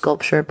outdoor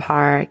sculpture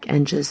park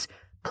and just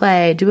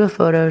play, do a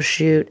photo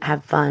shoot,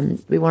 have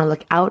fun. We want to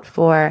look out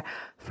for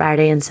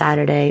Friday and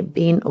Saturday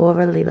being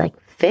overly like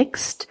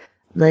fixed,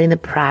 letting the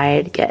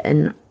pride get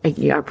in,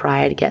 our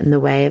pride get in the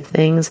way of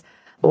things,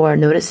 or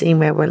noticing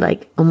where we're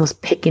like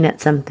almost picking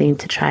at something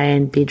to try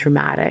and be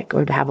dramatic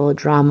or to have a little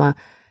drama.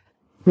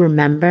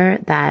 Remember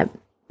that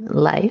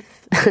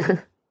life,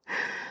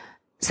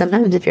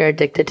 sometimes if you're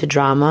addicted to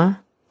drama,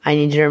 I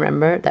need you to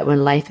remember that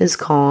when life is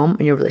calm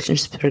and your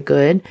relationships are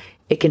good,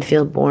 it can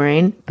feel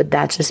boring, but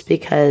that's just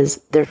because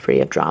they're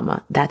free of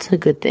drama. That's a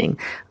good thing.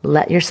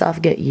 Let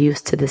yourself get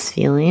used to this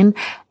feeling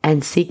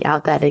and seek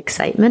out that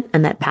excitement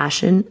and that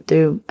passion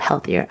through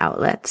healthier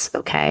outlets,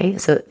 okay?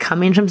 So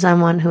coming from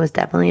someone who is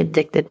definitely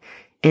addicted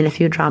in a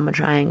few drama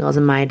triangles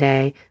in my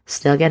day,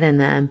 still get in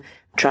them.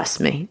 Trust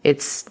me,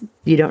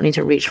 you don't need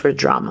to reach for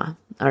drama,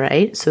 all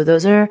right? So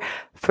those are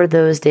for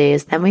those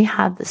days. Then we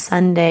have the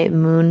Sunday,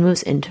 moon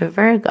moves into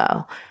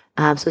Virgo.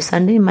 So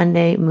Sunday,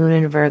 Monday, moon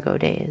and Virgo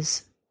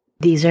days.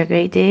 These are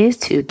great days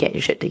to get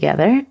your shit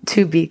together,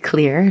 to be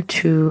clear,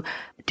 to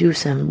do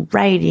some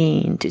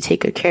writing, to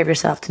take good care of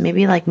yourself, to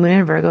maybe like moon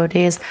and Virgo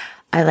days.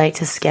 I like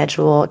to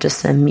schedule just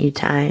some me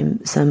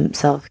time, some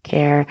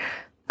self-care,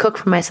 cook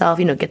for myself,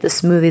 get the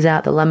smoothies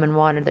out, the lemon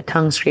water, the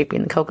tongue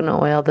scraping, the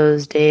coconut oil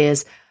those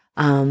days,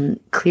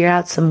 clear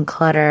out some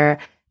clutter,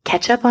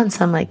 catch up on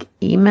some like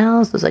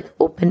emails, those like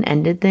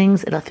open-ended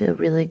things. It'll feel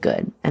really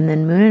good. And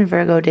then moon and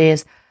Virgo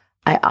days,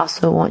 I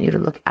also want you to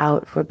look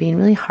out for being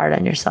really hard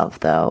on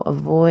yourself, though.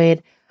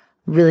 Avoid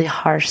really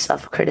harsh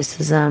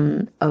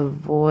self-criticism.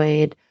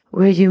 Avoid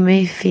where you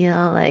may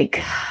feel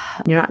like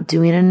you're not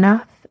doing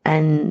enough,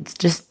 and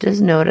just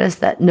know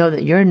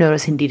that you're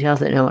noticing details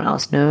that no one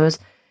else knows.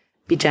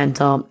 Be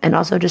gentle, and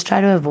also just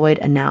try to avoid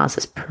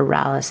analysis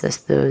paralysis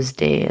those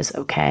days,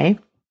 okay?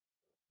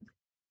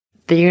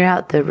 Figure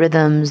out the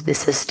rhythms, the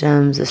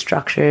systems, the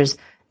structures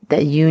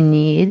that you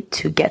need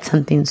to get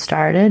something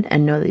started,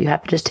 and know that you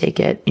have to just take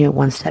it,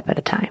 one step at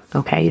a time,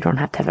 okay? You don't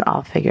have to have it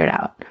all figured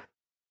out.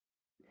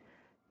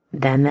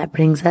 Then that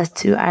brings us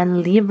to our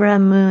Libra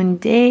moon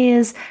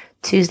days.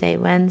 Tuesday,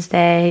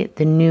 Wednesday,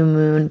 the new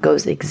moon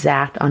goes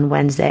exact on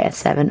Wednesday at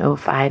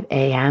 7:05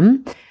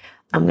 a.m.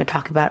 I'm going to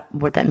talk about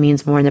what that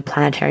means more in the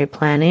planetary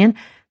planning,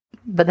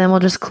 but then we'll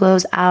just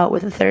close out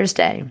with a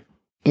Thursday.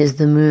 Is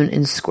the moon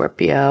in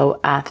Scorpio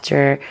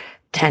after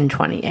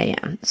 10:20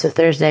 a.m. So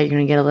Thursday, you're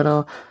going to get a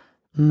little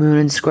moon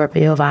in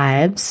Scorpio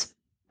vibes.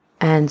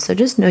 And so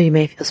just know you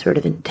may feel sort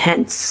of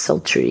intense,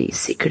 sultry,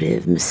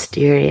 secretive,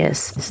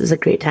 mysterious. This is a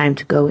great time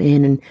to go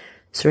in and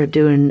sort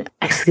of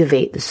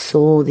excavate the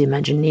soul, the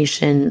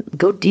imagination,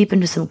 go deep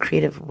into some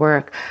creative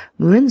work.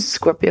 Moon in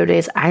Scorpio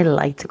days, I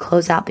like to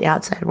close out the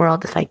outside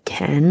world if I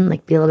can,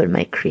 like be a little bit in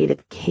my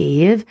creative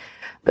cave,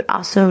 but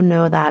also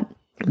know that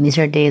these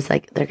are days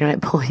like they're going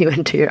to pull you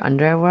into your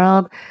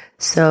underworld.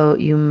 So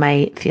you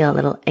might feel a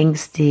little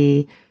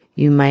angsty.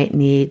 You might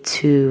need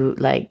to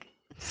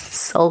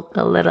sulk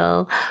a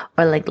little,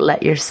 or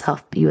let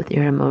yourself be with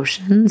your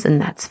emotions,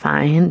 and that's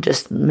fine.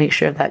 Just make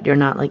sure that you're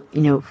not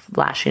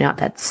flashing out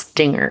that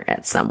stinger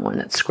at someone,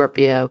 that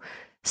Scorpio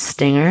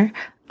stinger.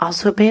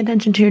 Also pay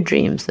attention to your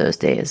dreams those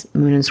days,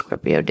 moon and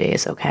Scorpio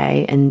days,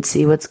 okay? And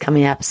see what's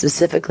coming up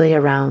specifically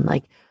around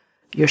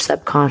your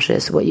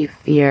subconscious, what you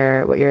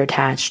fear, what you're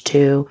attached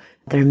to.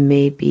 There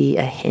may be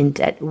a hint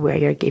at where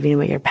you're giving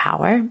away your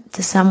power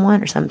to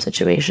someone or some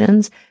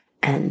situations,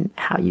 and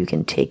how you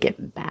can take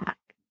it back.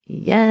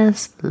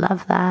 Yes,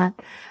 love that.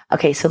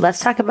 Okay, so let's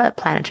talk about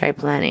planetary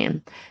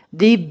planning.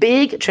 The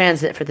big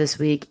transit for this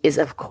week is,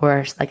 of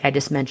course, like I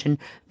just mentioned,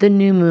 the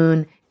new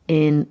moon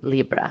in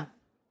Libra.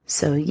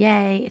 So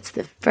yay, it's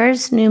the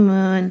first new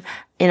moon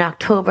in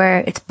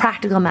October. It's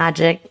practical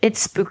magic. It's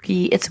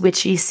spooky. It's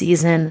witchy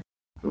season.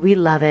 We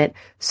love it.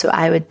 So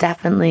I would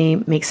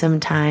definitely make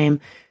some time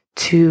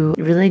to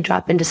really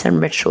drop into some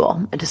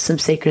ritual, into some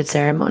sacred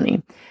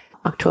ceremony.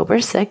 October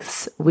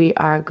 6th, we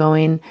are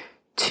going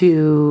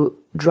to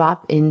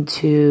drop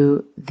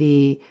into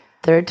the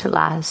third to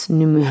last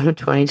new moon of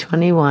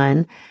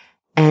 2021,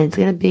 and it's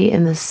going to be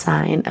in the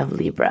sign of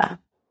Libra.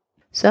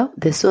 So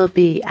this will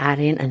be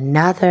adding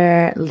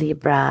another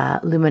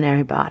Libra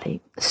luminary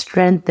body,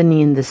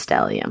 strengthening the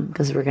stellium,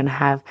 because we're going to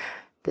have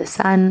the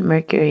sun,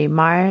 Mercury,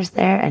 Mars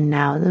there, and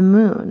now the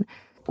moon.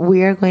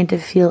 We are going to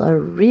feel a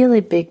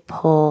really big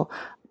pull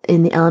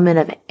in the element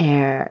of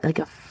air, like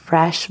a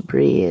fresh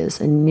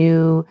breeze, a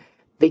new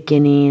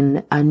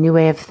beginning, a new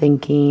way of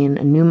thinking,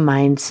 a new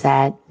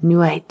mindset,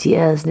 new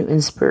ideas, new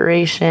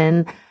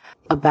inspiration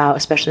about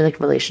especially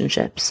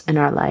relationships in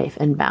our life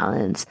and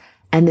balance.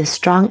 And this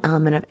strong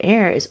element of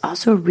air is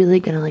also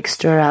really going to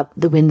stir up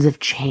the winds of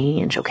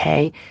change,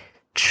 okay?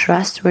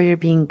 Trust where you're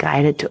being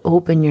guided to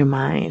open your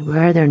mind.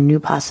 Where are there new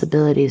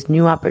possibilities,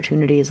 new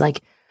opportunities?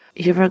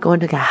 You ever go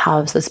into a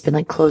house that's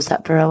been closed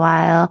up for a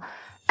while,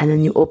 and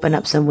then you open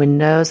up some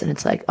windows and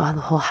it's the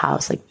whole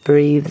house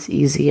breathes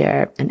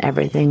easier, and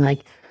everything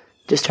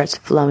just starts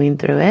flowing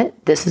through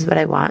it. This is what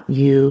I want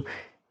you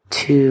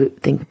to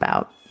think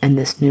about in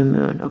this new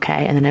moon,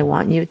 okay? And then I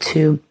want you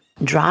to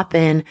drop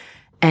in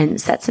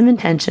and set some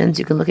intentions.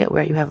 You can look at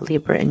where you have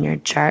Libra in your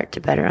chart to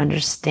better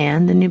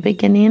understand the new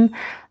beginning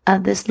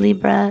of this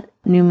Libra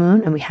new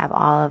moon. And we have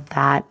all of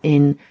that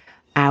in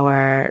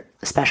our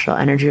special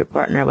energy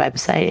report on our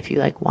website if you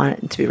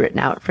want it to be written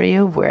out for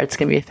you, where it's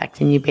going to be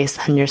affecting you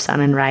based on your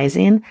sun and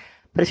rising.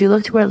 But if you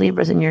look to where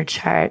Libra's in your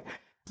chart,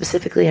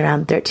 specifically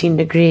around 13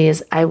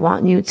 degrees, I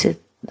want you to,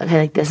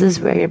 this is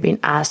where you're being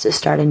asked to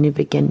start a new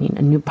beginning,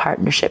 a new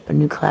partnership, a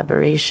new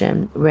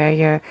collaboration, where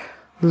you're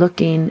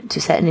looking to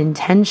set an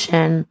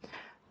intention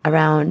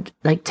around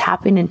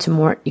tapping into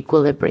more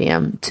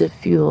equilibrium to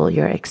fuel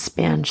your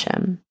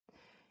expansion.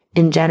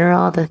 In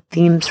general, the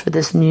themes for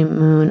this new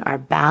moon are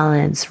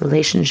balance,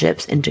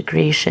 relationships,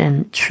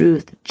 integration,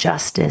 truth,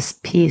 justice,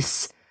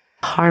 peace,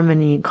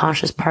 harmony,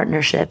 conscious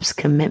partnerships,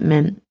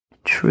 commitment,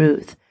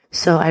 truth.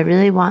 So I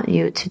really want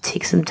you to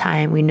take some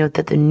time. We note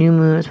that the new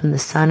moons, when the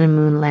sun and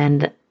moon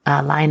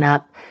line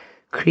up,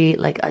 create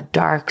a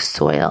dark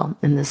soil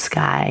in the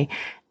sky.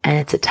 And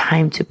it's a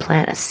time to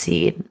plant a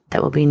seed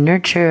that will be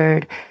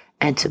nurtured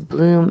and to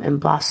bloom and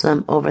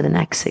blossom over the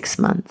next 6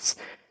 months.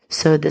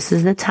 So this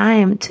is the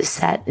time to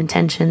set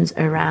intentions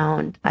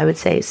around, I would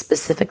say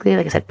specifically,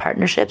 like I said,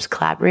 partnerships,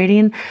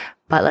 collaborating,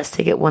 but let's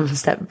take it one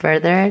step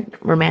further,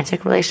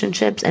 romantic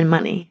relationships and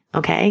money,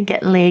 okay?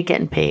 Getting laid,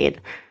 getting paid.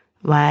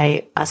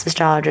 Why us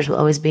astrologers will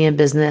always be in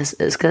business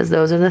is because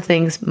those are the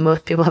things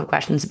most people have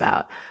questions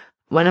about.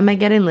 When am I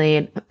getting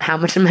laid? How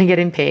much am I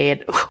getting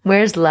paid?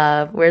 Where's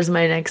love? Where's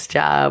my next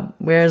job?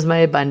 Where's my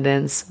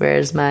abundance?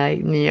 Where's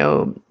my,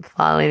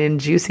 falling in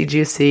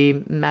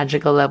juicy,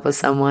 magical love with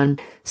someone?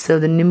 So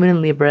the new moon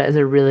in Libra is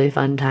a really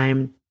fun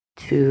time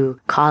to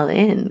call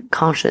in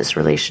conscious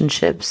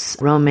relationships,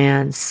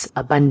 romance,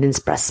 abundance,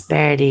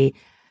 prosperity.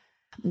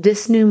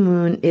 This new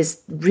moon is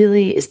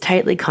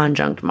tightly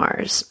conjunct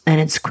Mars, and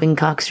it's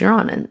quincunx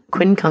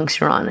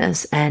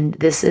Uranus. And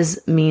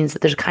this means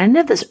that there's kind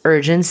of this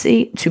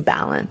urgency to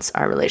balance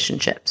our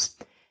relationships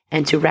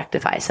and to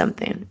rectify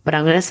something. But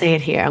I'm going to say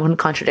it here. I'm going to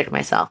contradict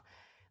myself.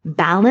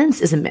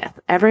 Balance is a myth.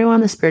 Everyone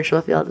in the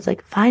spiritual field is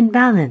like, find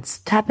balance,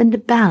 tap into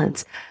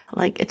balance.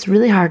 Like, it's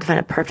really hard to find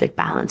a perfect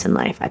balance in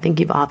life. I think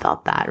you've all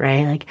felt that,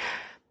 right? Like,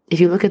 if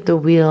you look at the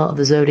wheel of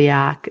the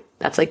zodiac,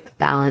 that's like the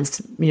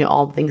balance,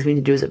 all the things we need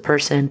to do as a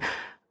person.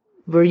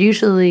 We're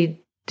usually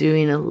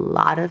doing a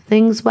lot of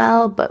things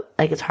well, but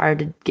like it's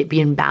hard to be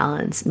in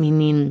balance,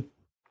 meaning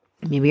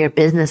maybe your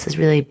business is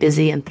really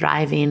busy and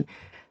thriving,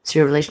 so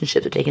your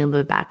relationships are taking a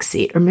little bit of a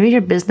backseat. Or maybe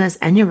your business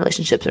and your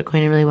relationships are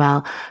going really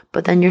well,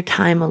 but then your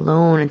time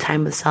alone and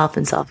time with self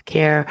and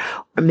self-care,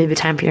 or maybe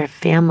time for your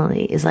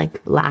family is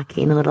like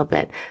lacking a little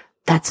bit.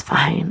 That's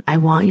fine. I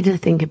want you to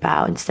think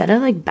about, instead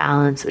of like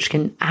balance, which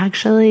can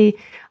actually,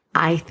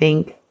 I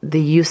think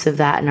the use of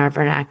that in our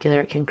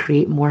vernacular can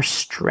create more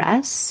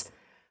stress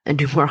and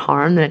do more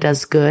harm than it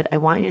does good. I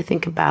want you to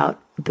think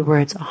about the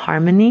words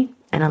harmony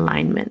and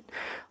alignment.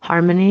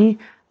 Harmony,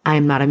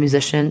 I'm not a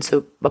musician,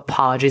 so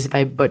apologies if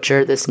I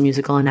butcher this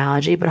musical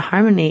analogy, but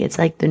harmony, it's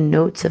like the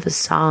notes of a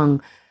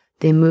song.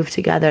 They move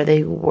together,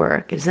 they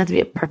work. It doesn't have to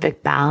be a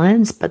perfect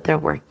balance, but they're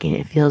working.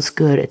 It feels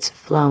good, it's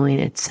flowing,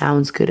 it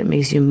sounds good, it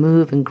makes you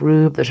move and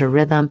groove, there's a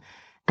rhythm.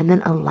 And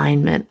then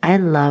alignment. I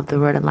love the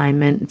word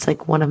alignment. It's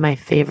like one of my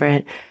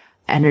favorite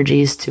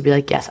energies to be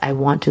like, yes, I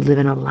want to live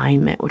in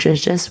alignment, which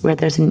is just where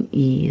there's an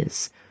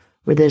ease,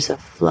 where there's a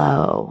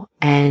flow.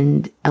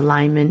 And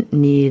alignment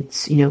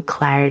needs,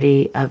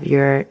 clarity of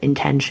your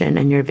intention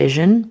and your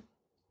vision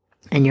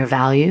and your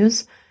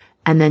values.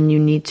 And then you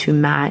need to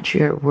match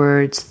your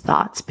words,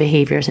 thoughts,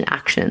 behaviors, and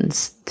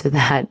actions to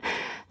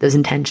those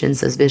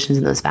intentions, those visions,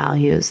 and those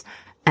values.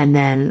 And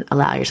then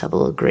allow yourself a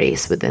little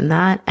grace within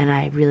that. And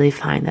I really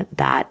find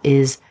that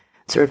is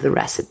sort of the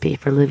recipe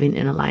for living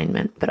in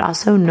alignment. But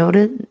also note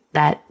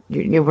that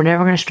we're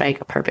never going to strike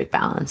a perfect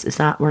balance.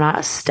 We're not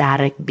a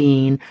static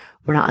being.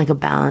 We're not like a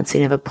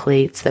balancing of a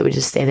plate so that we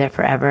just stay there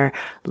forever.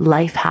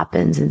 Life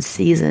happens in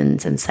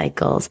seasons and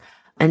cycles.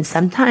 And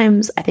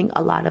sometimes I think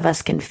a lot of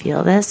us can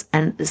feel this,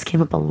 and this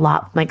came up a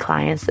lot with my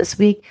clients this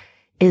week,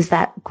 is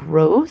that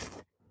growth.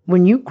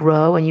 When you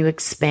grow and you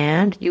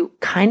expand, you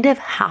kind of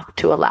have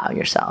to allow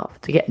yourself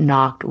to get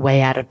knocked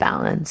way out of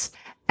balance.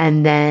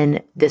 And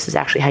then this is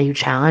actually how you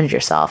challenge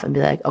yourself and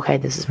be like, okay,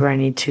 this is where I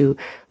need to,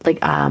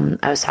 I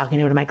was talking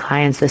to one of my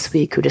clients this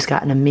week who just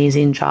got an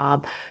amazing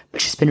job,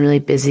 but she's been really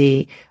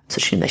busy. So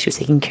she was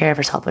taking care of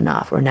herself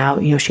enough, or now,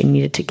 she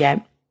needed to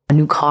get a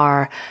new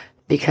car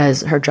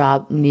because her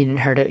job needed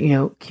her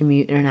to,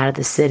 commute in and out of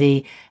the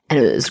city. And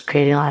it was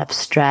creating a lot of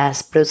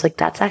stress, but it was like,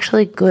 that's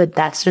actually good.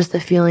 That's just the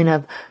feeling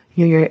of,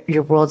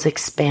 your world's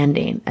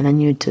expanding, and then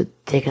you need to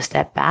take a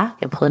step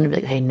back and pull in and be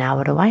like, hey, now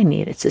what do I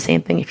need? It's the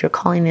same thing. If you're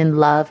calling in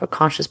love or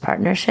conscious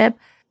partnership,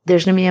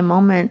 there's going to be a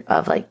moment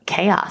of like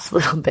chaos a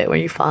little bit where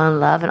you fall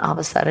in love and all of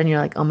a sudden you're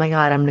like, oh my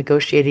God, I'm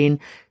negotiating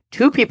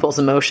two people's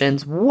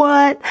emotions.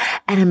 What?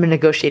 And I'm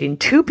negotiating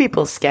two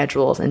people's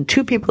schedules and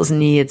two people's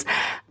needs.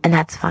 And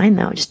that's fine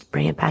though. Just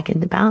bring it back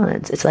into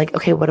balance. It's like,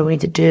 okay, what do we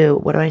need to do?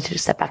 What do I need to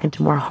step back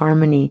into more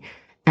harmony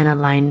and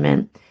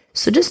alignment?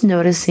 So just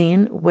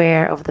noticing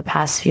where over the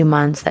past few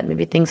months that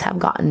maybe things have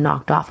gotten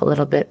knocked off a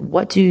little bit.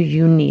 What do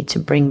you need to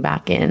bring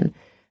back in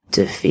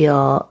to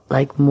feel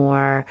like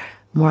more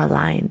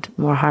aligned,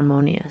 more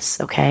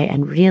harmonious? Okay.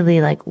 And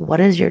really, like,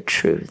 what is your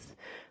truth?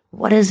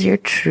 What is your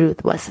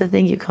truth? What's the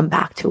thing you come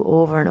back to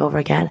over and over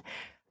again?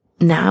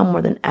 Now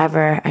more than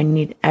ever, I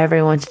need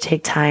everyone to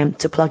take time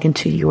to plug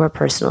into your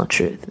personal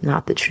truth,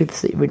 not the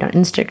truths that you read on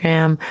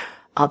Instagram,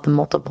 all the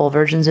multiple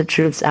versions of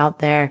truths out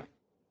there.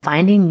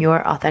 Finding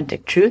your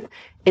authentic truth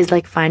is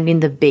like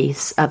finding the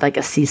base of like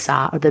a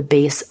seesaw, or the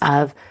base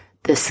of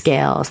the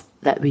scales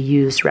that we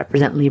use to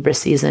represent Libra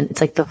season.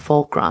 It's like the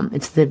fulcrum.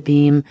 It's the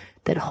beam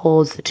that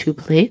holds the two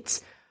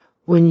plates.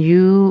 When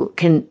you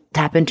can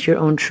tap into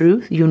your own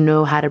truth, you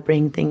know how to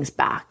bring things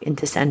back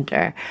into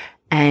center.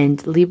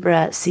 And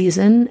Libra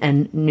season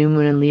and new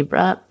moon in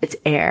Libra, it's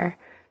air.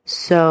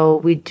 So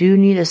we do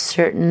need a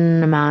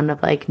certain amount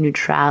of like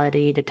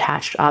neutrality,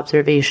 detached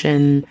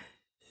observation,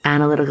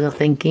 analytical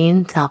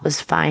thinking to help us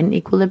find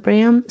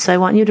equilibrium. So I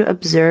want you to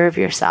observe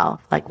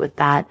yourself, like with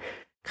that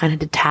kind of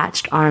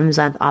detached arm's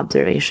length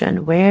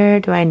observation.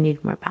 Where do I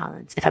need more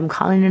balance? If I'm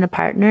calling in a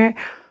partner,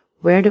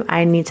 where do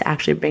I need to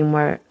actually bring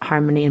more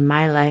harmony in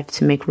my life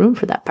to make room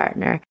for that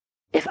partner?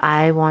 If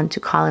I want to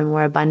call in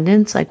more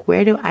abundance, like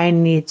where do I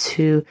need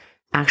to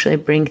actually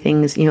bring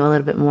things, a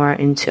little bit more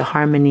into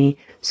harmony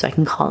so I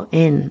can call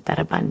in that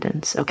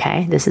abundance?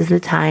 Okay. This is the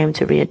time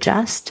to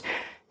readjust.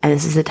 And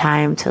this is the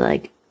time to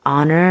like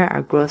honor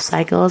our growth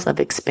cycles of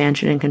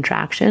expansion and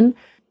contraction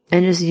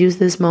and just use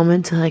this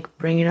moment to like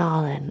bring it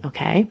all in,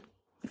 okay?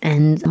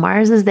 And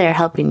Mars is there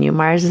helping you.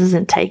 Mars is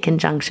in tight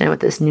conjunction with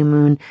this new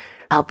moon,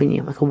 helping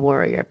you like a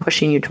warrior,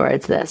 pushing you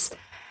towards this.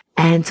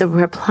 And so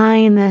we're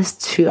applying this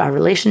to our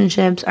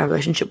relationships, our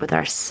relationship with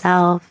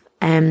ourselves.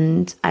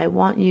 And I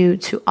want you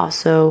to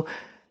also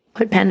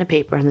put pen to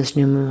paper on this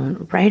new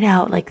moon. Write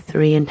out like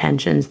 3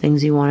 intentions,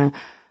 things you want to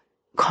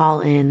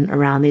call in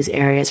around these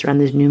areas, around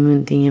these new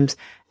moon themes.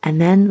 And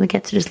then we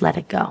get to just let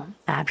it go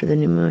after the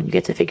new moon. You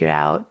get to figure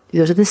out,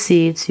 those are the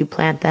seeds, you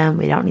plant them.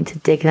 We don't need to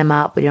dig them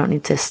up. We don't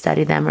need to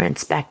study them or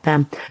inspect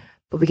them.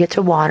 But we get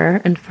to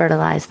water and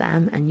fertilize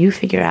them. And you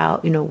figure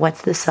out,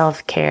 what's the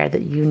self-care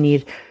that you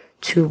need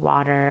to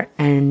water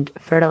and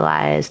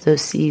fertilize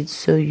those seeds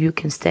so you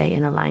can stay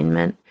in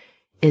alignment.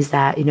 Is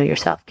that, your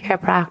self-care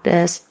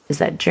practice? Is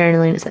that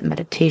journaling? Is that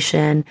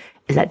meditation?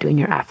 Is that doing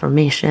your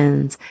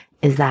affirmations?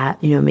 Is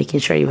that, making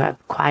sure you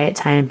have quiet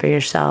time for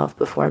yourself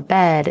before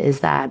bed?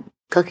 Is that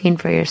cooking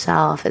for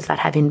yourself? Is that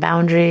having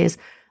boundaries?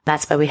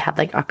 That's why we have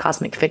like our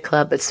Cosmic Fit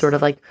Club. It's sort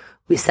of like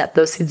we set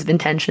those seeds of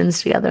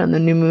intentions together on the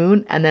new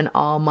moon. And then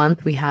all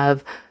month we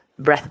have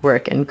breath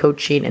work and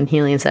coaching and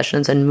healing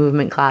sessions and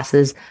movement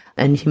classes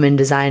and human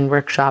design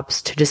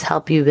workshops to just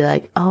help you be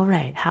like, oh,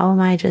 right, how am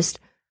I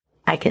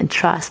can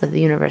trust that the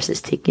universe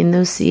is taking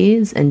those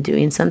seeds and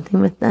doing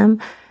something with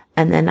them.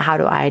 And then how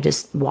do I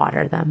just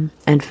water them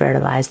and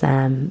fertilize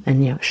them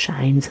and,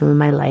 shine some of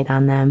my light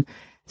on them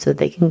so that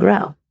they can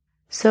grow.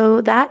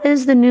 So that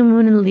is the new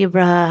moon in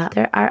Libra.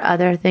 There are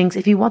other things.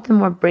 If you want the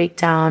more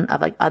breakdown of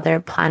like other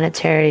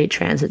planetary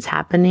transits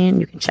happening,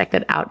 you can check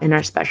that out in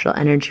our special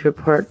energy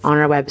report on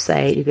our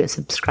website. You can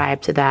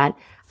subscribe to that.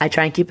 I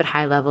try and keep it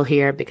high level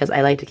here because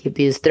I like to keep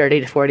these 30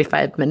 to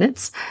 45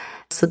 minutes.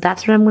 So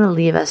that's where I'm going to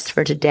leave us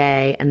for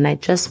today. And I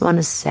just want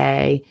to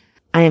say,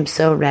 I am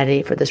so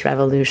ready for this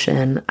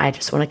revolution. I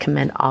just want to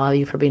commend all of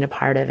you for being a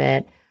part of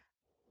it.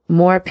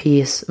 More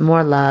peace,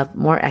 more love,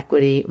 more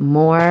equity,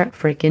 more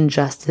freaking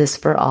justice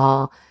for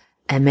all.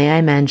 And may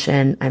I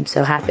mention, I'm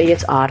so happy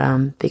it's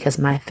autumn because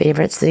my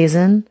favorite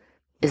season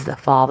is the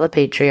fall of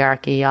the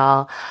patriarchy,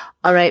 y'all.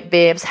 All right,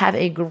 babes, have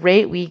a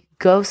great week.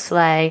 Go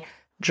slay.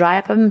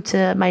 Drive them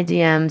to my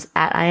DMs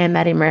at I am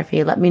Maddie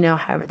Murphy. Let me know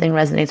how everything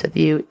resonates with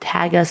you.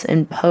 Tag us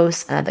in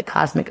posts at the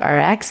Cosmic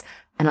RX,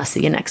 and I'll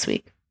see you next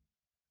week.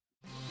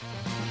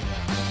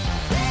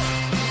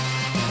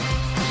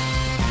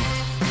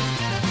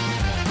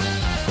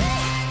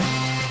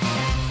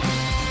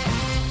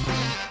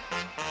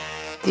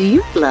 Do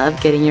you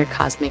love getting your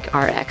Cosmic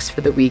RX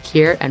for the week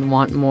here and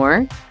want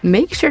more?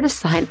 Make sure to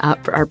sign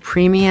up for our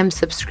premium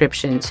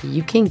subscription so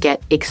you can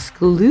get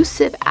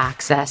exclusive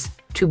access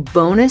to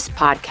bonus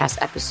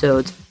podcast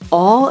episodes,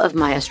 all of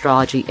my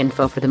astrology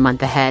info for the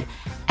month ahead,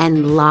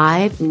 and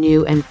live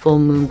new and full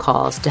moon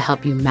calls to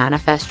help you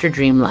manifest your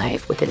dream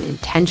life with an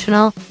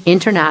intentional,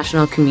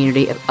 international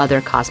community of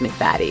other cosmic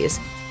baddies.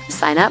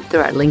 Sign up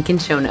through our link in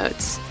show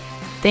notes.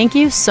 Thank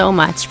you so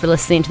much for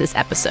listening to this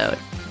episode.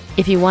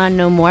 If you want to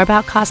know more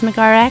about Cosmic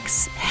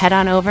RX, head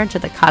on over to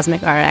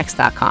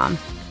thecosmicrx.com.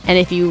 And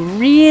if you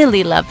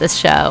really love this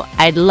show,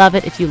 I'd love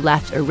it if you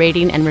left a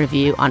rating and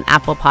review on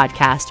Apple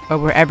Podcasts or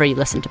wherever you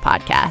listen to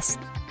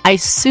podcasts. I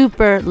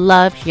super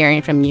love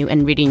hearing from you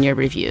and reading your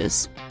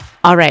reviews.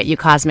 All right, you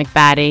cosmic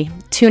baddie,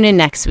 tune in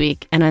next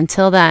week. And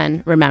until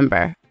then,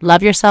 remember,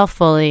 love yourself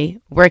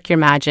fully, work your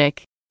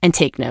magic, and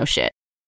take no shit.